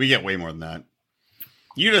retarded. We get way more than that.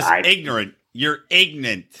 You're just ignorant. You're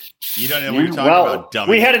ignorant. You don't know what you're talking about,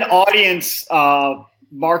 dummy. We had an audience,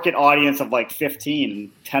 market audience of like 15,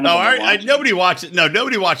 and 10 of them nobody watches. No,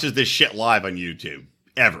 nobody watches this shit live on YouTube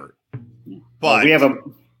ever. But we have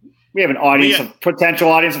an audience potential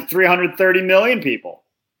audience of 330 million people.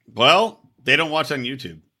 Well, they don't watch on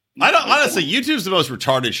YouTube. I don't honestly. YouTube's the most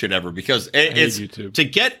retarded shit ever because it's YouTube. To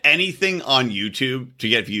get anything on YouTube to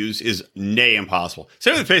get views is near impossible.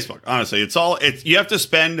 Same with Facebook. Honestly, you have to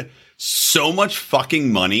spend so much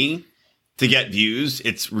fucking money to get views.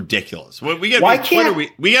 It's ridiculous. When we get Twitter,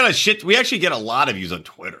 we actually get a lot of views on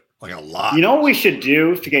Twitter, like a lot. You know what we should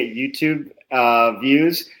do to get YouTube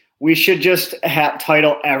views? We should just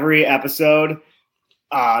title every episode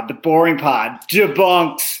 "The Boring Pod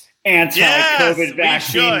Debunks Anti-COVID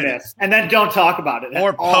Vaccine Myths," and then don't talk about it.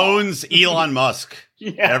 Or pwns Elon Musk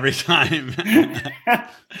every time.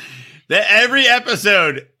 Every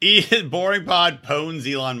episode, Boring Pod pwns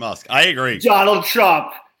Elon Musk. I agree. Donald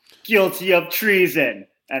Trump guilty of treason,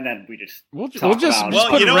 and then we'll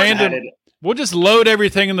just load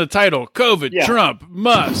everything in the title. COVID, Trump,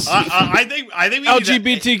 Musk. I think we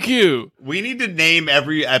LGBTQ. We need to name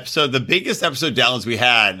every episode. The biggest episode downloads we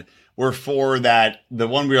had were for the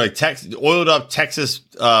one we were like oiled up Texas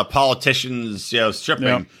politicians, stripping.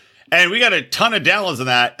 Yep. And we got a ton of downloads on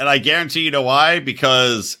that. And I guarantee you know why?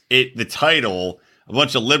 Because the title, a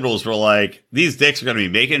bunch of liberals were like, these dicks are going to be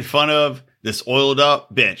making fun of this oiled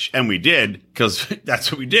up bitch. And we did, because that's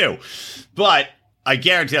what we do. But I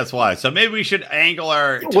guarantee that's why. So maybe we should angle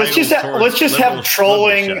our let's just have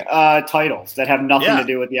trolling titles that have nothing to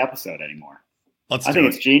do with the episode anymore. I think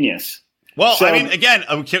it's genius. Well, I mean, again,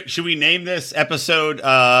 should we name this episode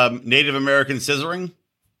Native American Scissoring?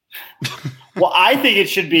 Well, I think it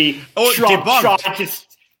should be Trump tried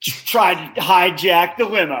to hijack the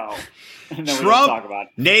limo. And then we'll talk about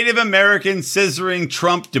it. Native American Scissoring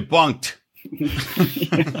Trump debunked.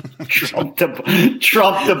 Trump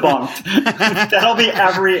debunked. That'll be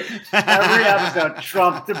every episode.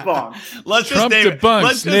 Trump debunked. Trump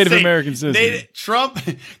debunks Native American Scissoring. Trump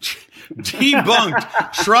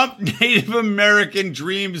debunked Trump Native American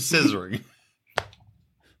Dream Scissoring.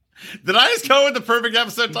 Did I just go with the perfect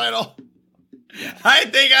episode title? Yeah. I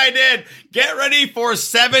think I did. Get ready for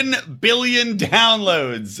 7 billion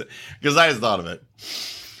downloads because I just thought of it.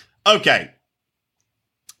 Okay.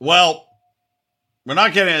 Well, we're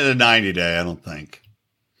not getting into the 90-day, I don't think.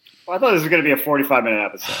 Well, I thought this was going to be a 45-minute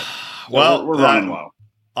episode. So we're running low.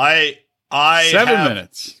 7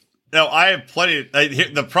 minutes. No, I have plenty.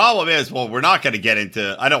 The problem is, we're not going to get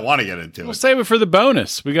into. I don't want to get into it. We'll save it for the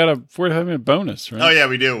bonus. We got a 45-minute bonus, right? Oh yeah,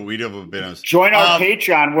 we do. We do have a bonus. Join our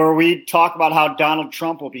Patreon where we talk about how Donald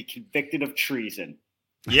Trump will be convicted of treason.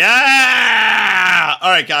 Yeah. All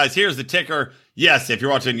right, guys. Here's the ticker. Yes, if you're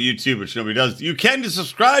watching YouTube, which nobody does, you can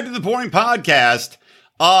subscribe to the Boring Podcast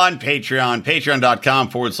on Patreon.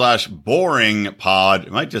 Patreon.com/Boring Pod.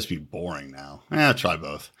 It might just be boring now. Try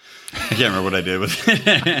both. I can't remember what I did with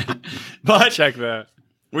it. But check that.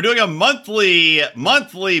 We're doing a monthly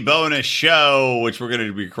bonus show, which we're going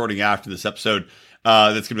to be recording after this episode.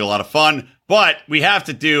 That's going to be a lot of fun. But we have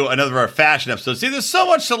to do another of our fashion episodes. See, there's so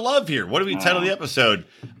much to love here. What do we title the episode?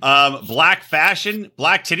 Black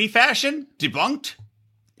titty fashion? Debunked?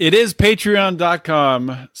 It is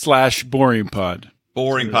patreon.com/boringpod.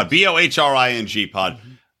 Boring pod. BOHRING pod.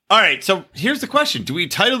 All right. So here's the question. Do we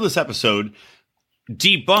title this episode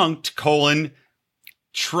Debunked,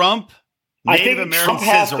 Trump, Native American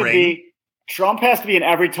Scissoring? Trump has to be in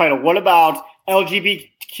every title. What about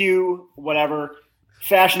LGBTQ, whatever,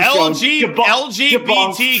 fashion show?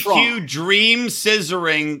 LGBTQ Dream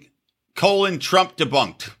Scissoring, Trump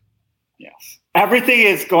debunked. Yes. Everything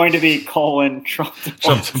is going to be Trump debunked.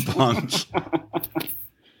 Trump debunked.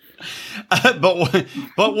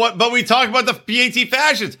 But we talk about the BET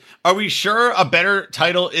fashions. Are we sure a better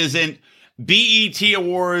title isn't BET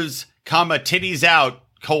Awards, titties out,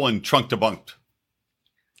 Trunk debunked?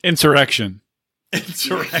 Insurrection. We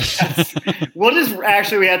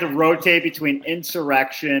had to rotate between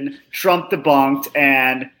insurrection, Trump debunked,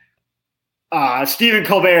 and Stephen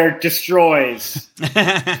Colbert destroys.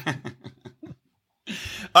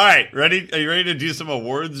 All right, ready? Are you ready to do some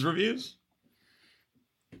awards reviews?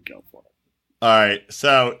 Go for it. All right,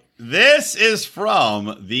 so this is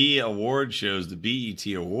from the award shows, the BET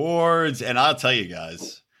Awards, and I'll tell you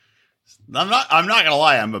guys, I'm not gonna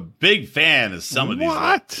lie, I'm a big fan of some of these.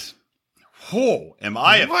 What? Oh, am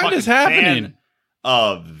I a What fucking is happening? fan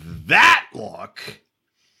of that look?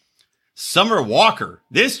 Summer Walker.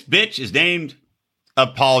 This bitch is named.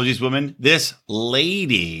 Apologies, women. This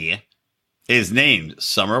lady is named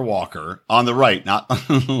Summer Walker on the right, not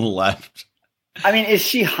on the left. I mean, is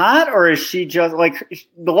she hot or is she just like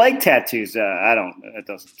the leg tattoos? It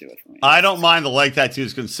doesn't do it for me. I don't mind the leg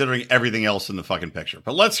tattoos considering everything else in the fucking picture.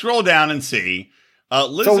 But let's scroll down and see.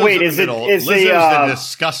 Lizzo's So wait, in the middle. is Lizzo's the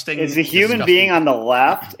disgusting? Is the human being on the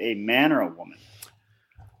left a man or a woman?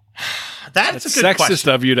 That's It's a good sexist question.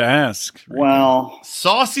 of you to ask. Well,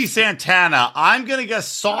 Saucy Santana. I'm gonna guess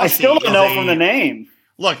Saucy. I still don't is know from the name.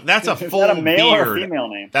 Look, that's a Is full that a male beard. or a female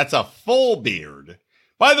name? That's a full beard.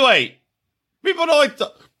 By the way, people don't like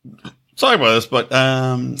to. Sorry about this, but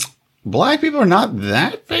black people are not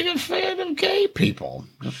that big a fan of gay people.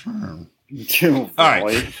 Just saying. All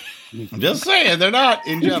right. I'm just saying they're not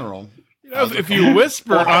in general. If you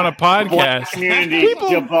whisper on a podcast, Community people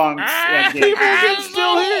debunks. people can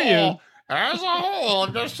still hear you. As a whole,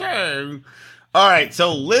 I'm just saying. All right,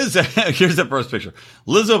 so Lizzo, here's the first picture.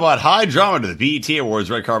 Lizzo brought high drama to the BET Awards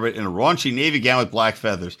red carpet in a raunchy navy gown with black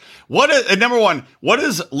feathers. Number one, what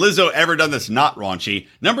has Lizzo ever done that's not raunchy?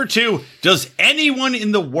 Number two, does anyone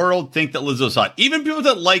in the world think that Lizzo's hot? Even people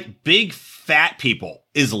that like big fat people.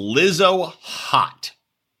 Is Lizzo hot?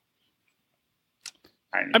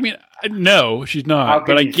 I mean, no, she's not.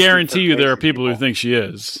 But I guarantee you there are people who think she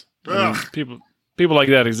is. I mean, people like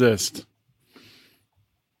that exist.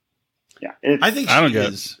 Yeah, I think she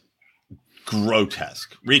is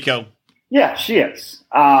grotesque. Rico? Yeah, she is.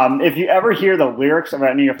 If you ever hear the lyrics of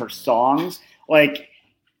any of her songs, like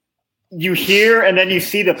you hear and then you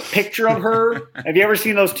see the picture of her. Have you ever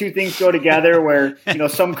seen those two things go together where,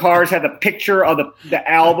 some cars have the picture of the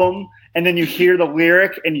album and then you hear the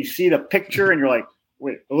lyric and you see the picture and you're like,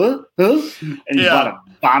 wait, huh? And you want to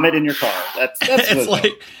vomit in your car. That's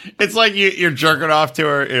it's like you're jerking off to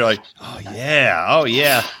her. You're like, oh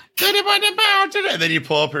yeah. And then you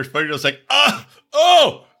pull up her phone. You're just like,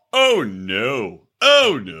 oh no.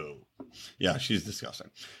 Yeah, she's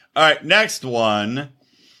disgusting. All right, next one.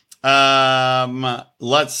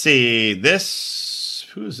 Let's see.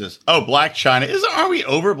 Who is this? Oh, Black China. Are we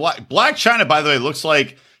over Black China? By the way, looks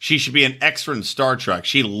like she should be an extra in Star Trek.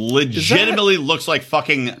 She legitimately looks like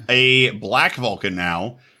fucking a Black Vulcan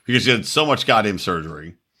now because she had so much goddamn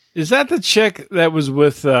surgery. Is that the chick that was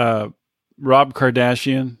with Rob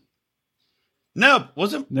Kardashian? No,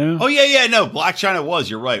 wasn't. No. Oh yeah. No, Black China was.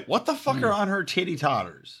 You're right. What the fuck are on her titty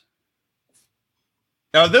totters?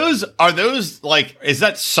 Are those like? Is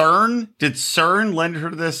that CERN? Did CERN lend her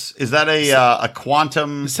this? Is that a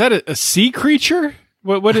quantum? Is that a sea creature?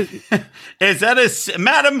 What is? Is that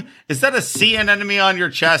madam? Is that a sea anemone on your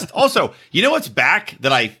chest? Also, you know what's back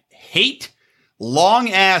that I hate? Long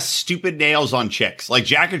ass stupid nails on chicks. Like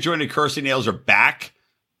Jack and Jordan cursing nails are back.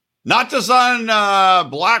 Not just on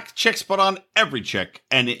black chicks, but on every chick.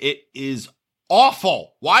 And it is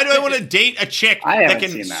awful. Why do I want to date a chick that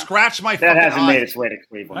can scratch my fucking eye? That hasn't made its way to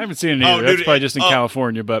Cleveland. I haven't seen it either. That's probably just in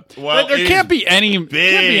California. But there can't be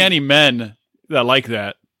any men that like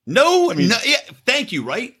that. No, thank you,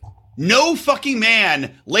 right? No fucking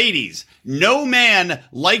man, ladies, no man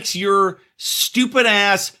likes your stupid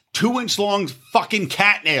ass 2-inch long fucking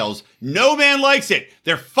cat nails. No man likes it.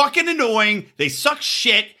 They're fucking annoying. They suck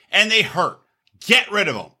shit and they hurt. Get rid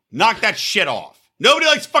of them. Knock that shit off. Nobody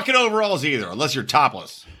likes fucking overalls either, unless you're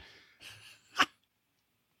topless.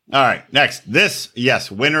 All right, next.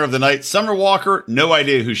 Winner of the night, Summer Walker. No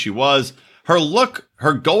idea who she was.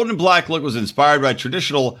 Her golden black look was inspired by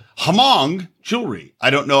traditional Hmong jewelry. I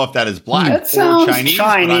don't know if that is black or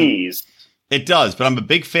Chinese. It does, but I'm a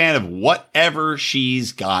big fan of whatever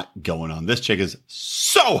she's got going on. This chick is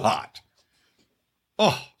so hot.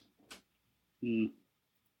 Oh.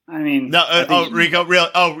 I mean, no. Rico, real.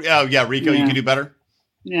 Oh, yeah, Rico, you can do better.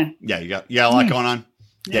 Yeah, you got a lot going on.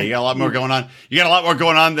 Yeah, you got a lot more going on. You got a lot more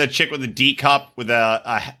going on. The chick with the D cup with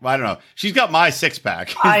I don't know. She's got my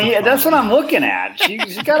 6-pack. That's what I'm looking at.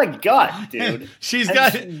 She's got a gut, dude. she's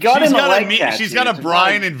got a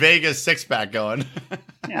Brian in Vegas 6-pack going.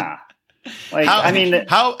 Yeah.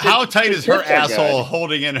 How tight is her asshole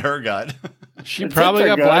holding in her gut? She probably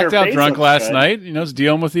got blacked out drunk last night.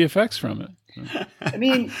 Dealing with the effects from it. I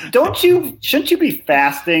mean, shouldn't you be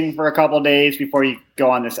fasting for a couple of days before you go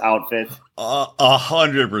on this outfit?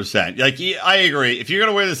 100%. Like, I agree. If you're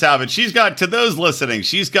going to wear this outfit, to those listening,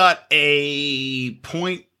 she's got a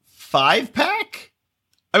 0.5 pack.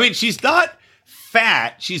 I mean, she's not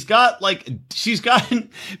fat. She's got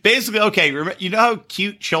basically, okay, you know how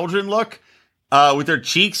cute children look? With their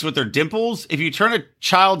cheeks, with their dimples. If you turn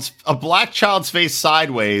a black child's face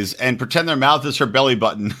sideways and pretend their mouth is her belly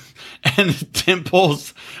button and the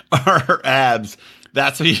dimples are her abs,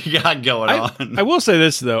 that's what you got going on. I will say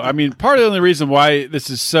this, though. I mean, part of the only reason why this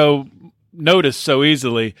is so noticed so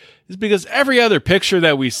easily is because every other picture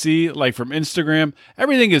that we see, like from Instagram,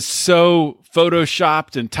 everything is so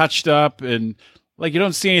photoshopped and touched up, and like you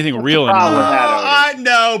don't see anything real anymore.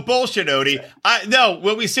 No, bullshit, Odie. No,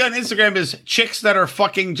 what we see on Instagram is chicks that are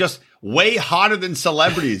fucking just way hotter than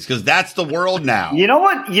celebrities, because that's the world now. You know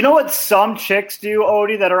what some chicks do,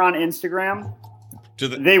 Odie, that are on Instagram?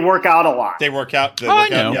 They work out a lot. They work out. I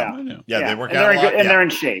know. Yeah, they work out a lot. And they're in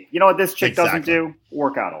shape. You know what this chick doesn't do?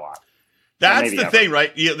 Work out a lot. That's the thing,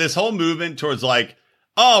 right? This whole movement towards like,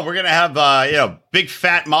 oh, we're going to have, big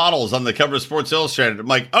fat models on the cover of Sports Illustrated. I'm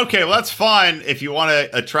like, okay, well, that's fine if you want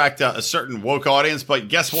to attract a certain woke audience. But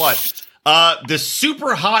guess what? The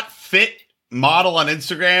super hot fit model on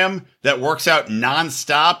Instagram that works out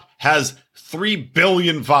nonstop has 3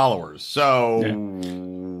 billion followers. So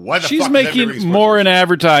why the she's fuck making more in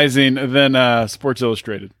advertising than Sports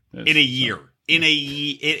Illustrated in a year. In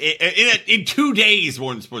 2 days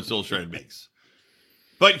more than Sports Illustrated makes.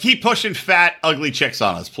 But keep pushing fat, ugly chicks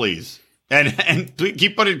on us, please. And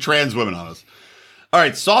keep putting trans women on us. All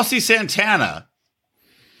right, Saucy Santana.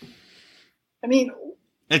 I mean,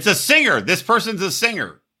 it's a singer. This person's a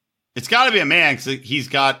singer. It's got to be a man because he's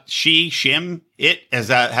got it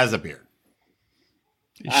has a beard.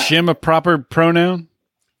 Is shim a proper pronoun?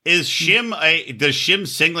 Is shim does shim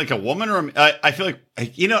sing like a woman? Or I feel like,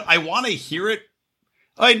 I want to hear it.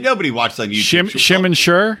 Nobody watched on YouTube. Shim and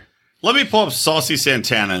Sure? Let me pull up Saucy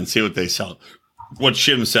Santana and see what what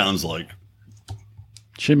shim sounds like.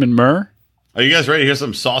 Shim and Myrrh? Are you guys ready to hear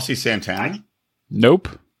some Saucy Santana? Nope.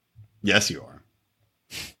 Yes, you are.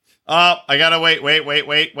 I gotta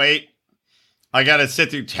wait. I gotta sit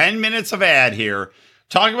through 10 minutes of ad here.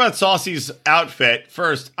 Talking about Saucy's outfit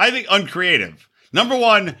first. I think uncreative. Number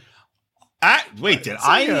one. Did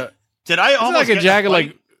I almost like a jacket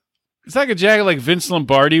like? It's like a jacket like Vince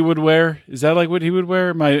Lombardi would wear. Is that like what he would wear?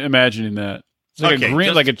 Am I imagining that? It's like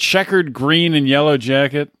like a checkered green and yellow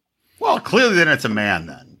jacket. Well, clearly then it's a man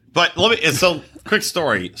then. But quick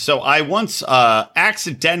story. So I once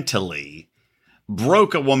accidentally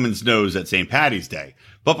broke a woman's nose at St. Patty's Day.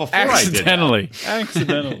 But before accidentally. I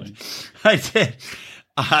did.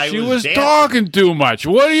 She was talking too much.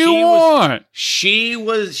 What do you want? She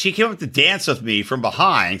came up to dance with me from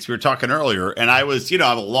behind, because we were talking earlier, and I was, I'm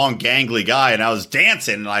a long, gangly guy, and I was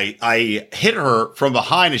dancing, and I hit her from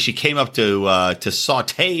behind as she came up to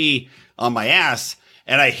saute on my ass,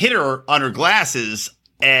 and I hit her on her glasses,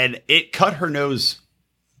 and it cut her nose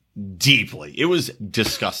deeply. It was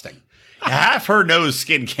disgusting. Half her nose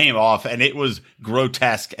skin came off, and it was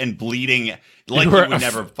grotesque and bleeding like you would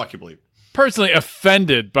never fucking believe. Personally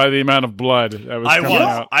offended by the amount of blood that was coming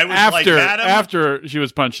out. I was after she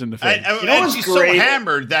was punched in the face. And she's so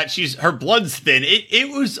hammered that her blood's thin. It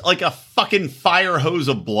was like a fucking fire hose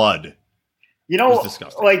of blood.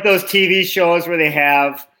 Like those TV shows where they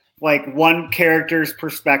have like one character's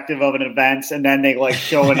perspective of an event, and then they like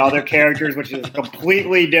show another character's, which is a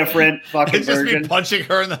completely different fucking version. Me punching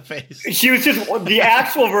her in the face. She was the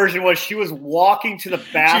actual version was she was walking to the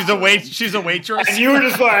bathroom. She's a waitress, and you were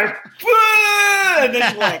just like, and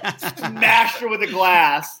then you like smashed her with a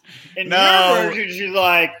glass. In your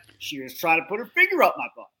version, she was trying to put her finger up my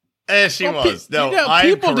butt. She was.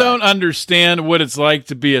 People don't understand what it's like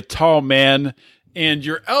to be a tall man. And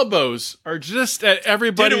your elbows are just at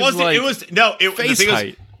everybody's face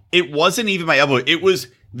height. It wasn't even my elbow. It was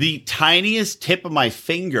the tiniest tip of my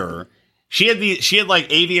finger. She had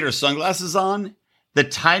like aviator sunglasses on. The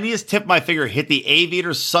tiniest tip of my finger hit the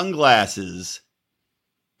aviator sunglasses,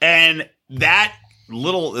 and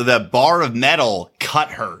the bar of metal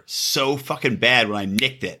cut her so fucking bad when I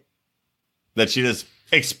nicked it that she just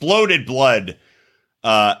exploded blood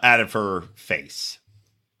out of her face.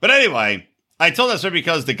 But anyway. I told that story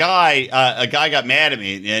because a guy got mad at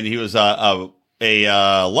me, and he was a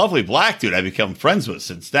lovely black dude I've become friends with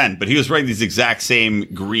since then. But he was wearing these exact same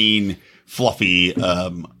green, fluffy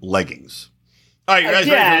leggings. All right, you guys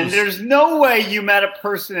ready? There's no way you met a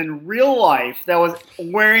person in real life that was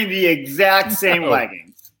wearing the exact same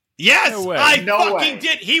leggings. Yes, No way. I No fucking way.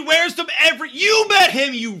 did. He wears them You met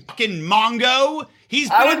him, you fucking Mongo. He's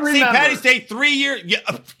I been would at St. remember. Patty's Day 3 years. Yeah,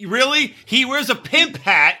 really? He wears a pimp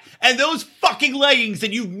hat and those fucking leggings,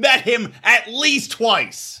 and you've met him at least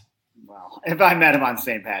twice. Well, if I met him on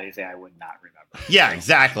St. Patty's Day, I would not remember. Yeah,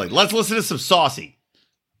 exactly. Let's listen to some Saucy.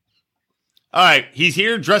 All right, he's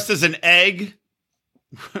here dressed as an egg,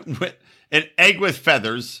 an egg with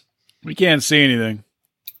feathers. We can't see anything.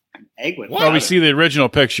 Egg with Well, we see the original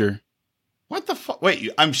picture. What the fuck? Wait,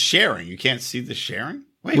 I'm sharing. You can't see the sharing?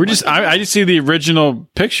 Wait, We're what just. the- I just see the original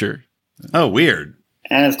picture. Oh, weird.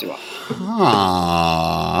 As do I.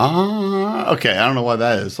 Okay, I don't know why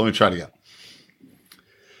that is. Let me try it again.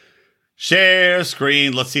 Share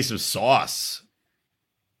screen. Let's see some sauce.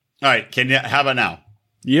 All right, how about now?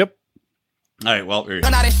 Yep. All right, well, here you You're go.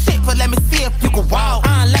 not a shit, but let me see if you can walk.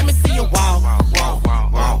 Let me see you walk.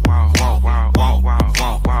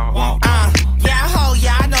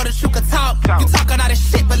 Yeah, I know that you can talk. You talking all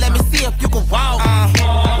this shit, but let me see if you can walk.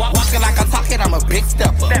 Walking like I'm talking, I'm a big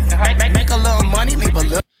stepper. Make a little money, leave a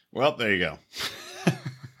little. Well, there you go.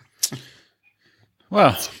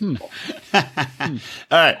 Well, All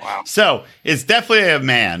right. Wow. So it's definitely a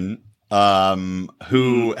man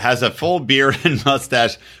who has a full beard and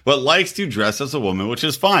mustache, but likes to dress as a woman, which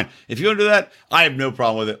is fine. If you want to do that, I have no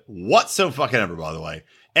problem with it whatsoever, by the way.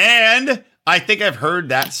 And I think I've heard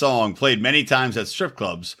that song played many times at strip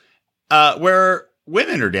clubs where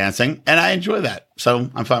women are dancing, and I enjoy that. So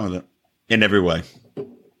I'm fine with it in every way.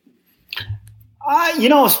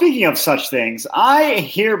 Speaking of such things, I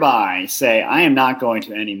hereby say I am not going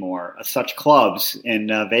to any more such clubs in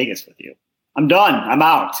Vegas with you. I'm done. I'm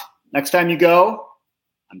out. Next time you go,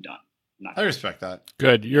 I'm done. I respect that.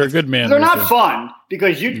 good. You're a good man. They're not Rico. fun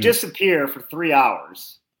because you disappear for 3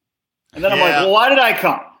 hours. And then I'm like, Yeah. well, why did I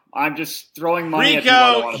come? I'm just throwing money at people I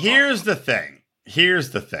don't Rico, wanna talk here's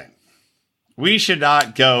the thing. We should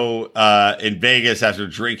not go in Vegas after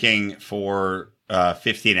drinking for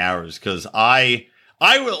 15 hours because I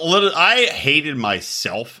hated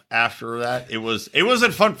myself after that. It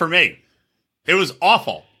wasn't fun for me. It was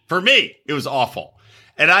awful. For me, it was awful.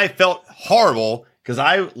 And I felt horrible because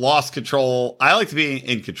I lost control. I like to be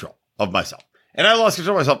in control of myself. And I lost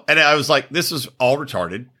control of myself. And I was like, this is all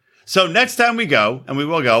retarded. So next time we go, and we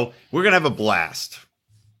will go, we're going to have a blast.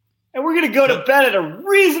 And we're going to go to bed at a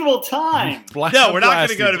reasonable time. No, we're not going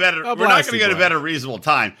to go to bed. We're not going to go to bed at a reasonable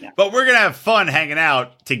time, but we're going to have fun hanging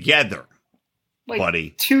out together,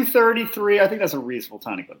 buddy. 2:33. I think that's a reasonable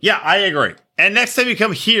time to go. Yeah, I agree. And next time you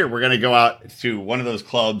come here, we're going to go out to one of those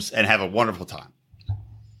clubs and have a wonderful time.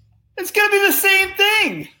 It's going to be the same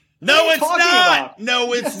thing. No, it's talking not. about?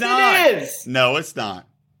 No, it's Yes, not. it is. No, it's not.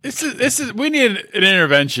 This is. We need an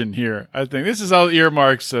intervention here. I think this is all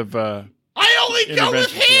earmarks of. I only go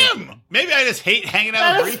with him. Maybe I just hate hanging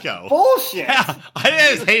out with Rico. Bullshit. Yeah, I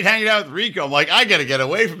just hate hanging out with Rico. I'm like, I got to get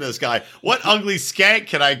away from this guy. What ugly skank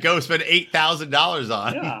can I go spend $8,000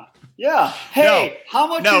 on? Yeah. Yeah. Hey, how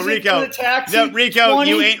much is Rico. it for the taxi? No, Rico, 20?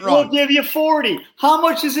 you ain't wrong. We'll give you 40. How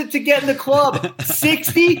much is it to get in the club?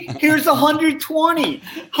 60? Here's 120.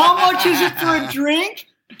 How much is it for a drink?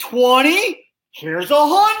 20? Here's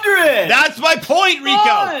 100. That's my point, Rico.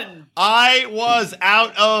 Fun. I was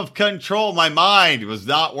out of control. My mind was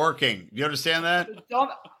not working. You understand that?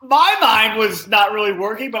 My mind was not really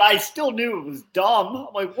working, but I still knew it was dumb.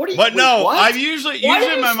 I'm like, what are you? But no, what? I've usually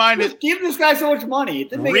my mind is give this guy so much money.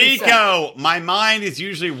 It didn't make any sense. Rico. My mind is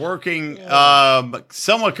usually working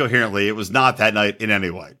somewhat coherently. It was not that night in any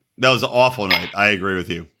way. That was an awful night. I agree with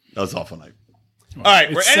you. That was an awful night. All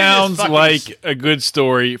right, It sounds like a good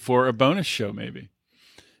story for a bonus show, maybe.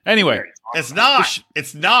 Anyway, it's not.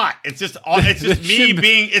 It's not. It's just me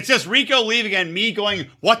being. It's just Rico leaving and me going,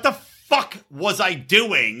 what the fuck was I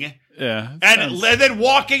doing? yeah, And then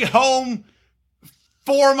walking home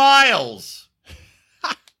 4 miles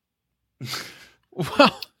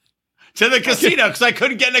well, to the casino because I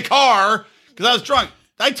couldn't get in a car because I was drunk.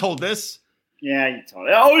 I told this. Yeah, you told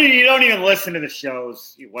it. Oh, you don't even listen to the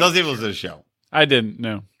shows. Doesn't even listen to the show. I didn't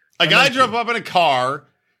know. A guy drove up in a car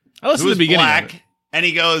I listened who to was the beginning. black, Of it. and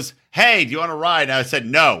he goes, "Hey, do you want to ride?" And I said,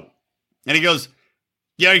 "No." And he goes,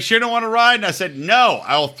 "Yeah, you sure don't want to ride?" And I said, "No,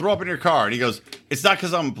 I will throw up in your car." And he goes, "It's not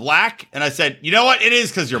because I'm black." And I said, "You know what? It is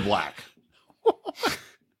because you're black."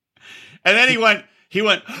 And then he went,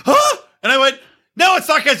 "Huh?" And I went, "No, it's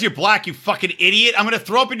not because you're black, you fucking idiot. I'm going to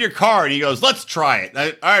throw up in your car." And he goes, "Let's try it."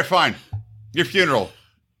 All right, fine. Your funeral.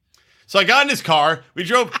 So I got in his car. We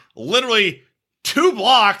drove literally 2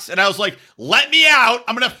 blocks, and I was like, "Let me out.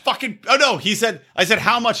 I'm going to fucking..." Oh, no. I said,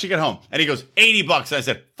 "How much to get home?" And he goes, $80. And I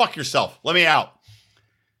said, "Fuck yourself. Let me out."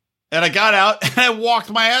 And I got out, and I walked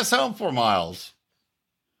my ass home 4 miles.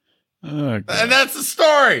 And that's the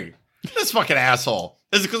story. This fucking asshole.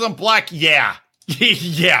 Is it because I'm black? Yeah.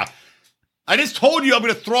 Yeah. I just told you I'm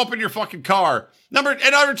going to throw up in your fucking car. Number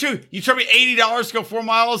two, you charge me $80 to go 4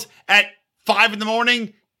 miles at 5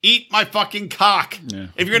 a.m. Eat my fucking cock. Yeah.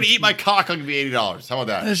 If you're going to eat my cock, I'll give you $80. How about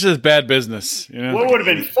that? It's just bad business. You know? What would have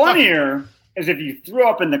been funnier is if you threw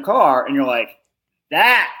up in the car and you're like,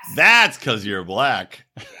 that's because you're black.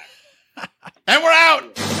 And we're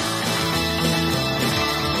out.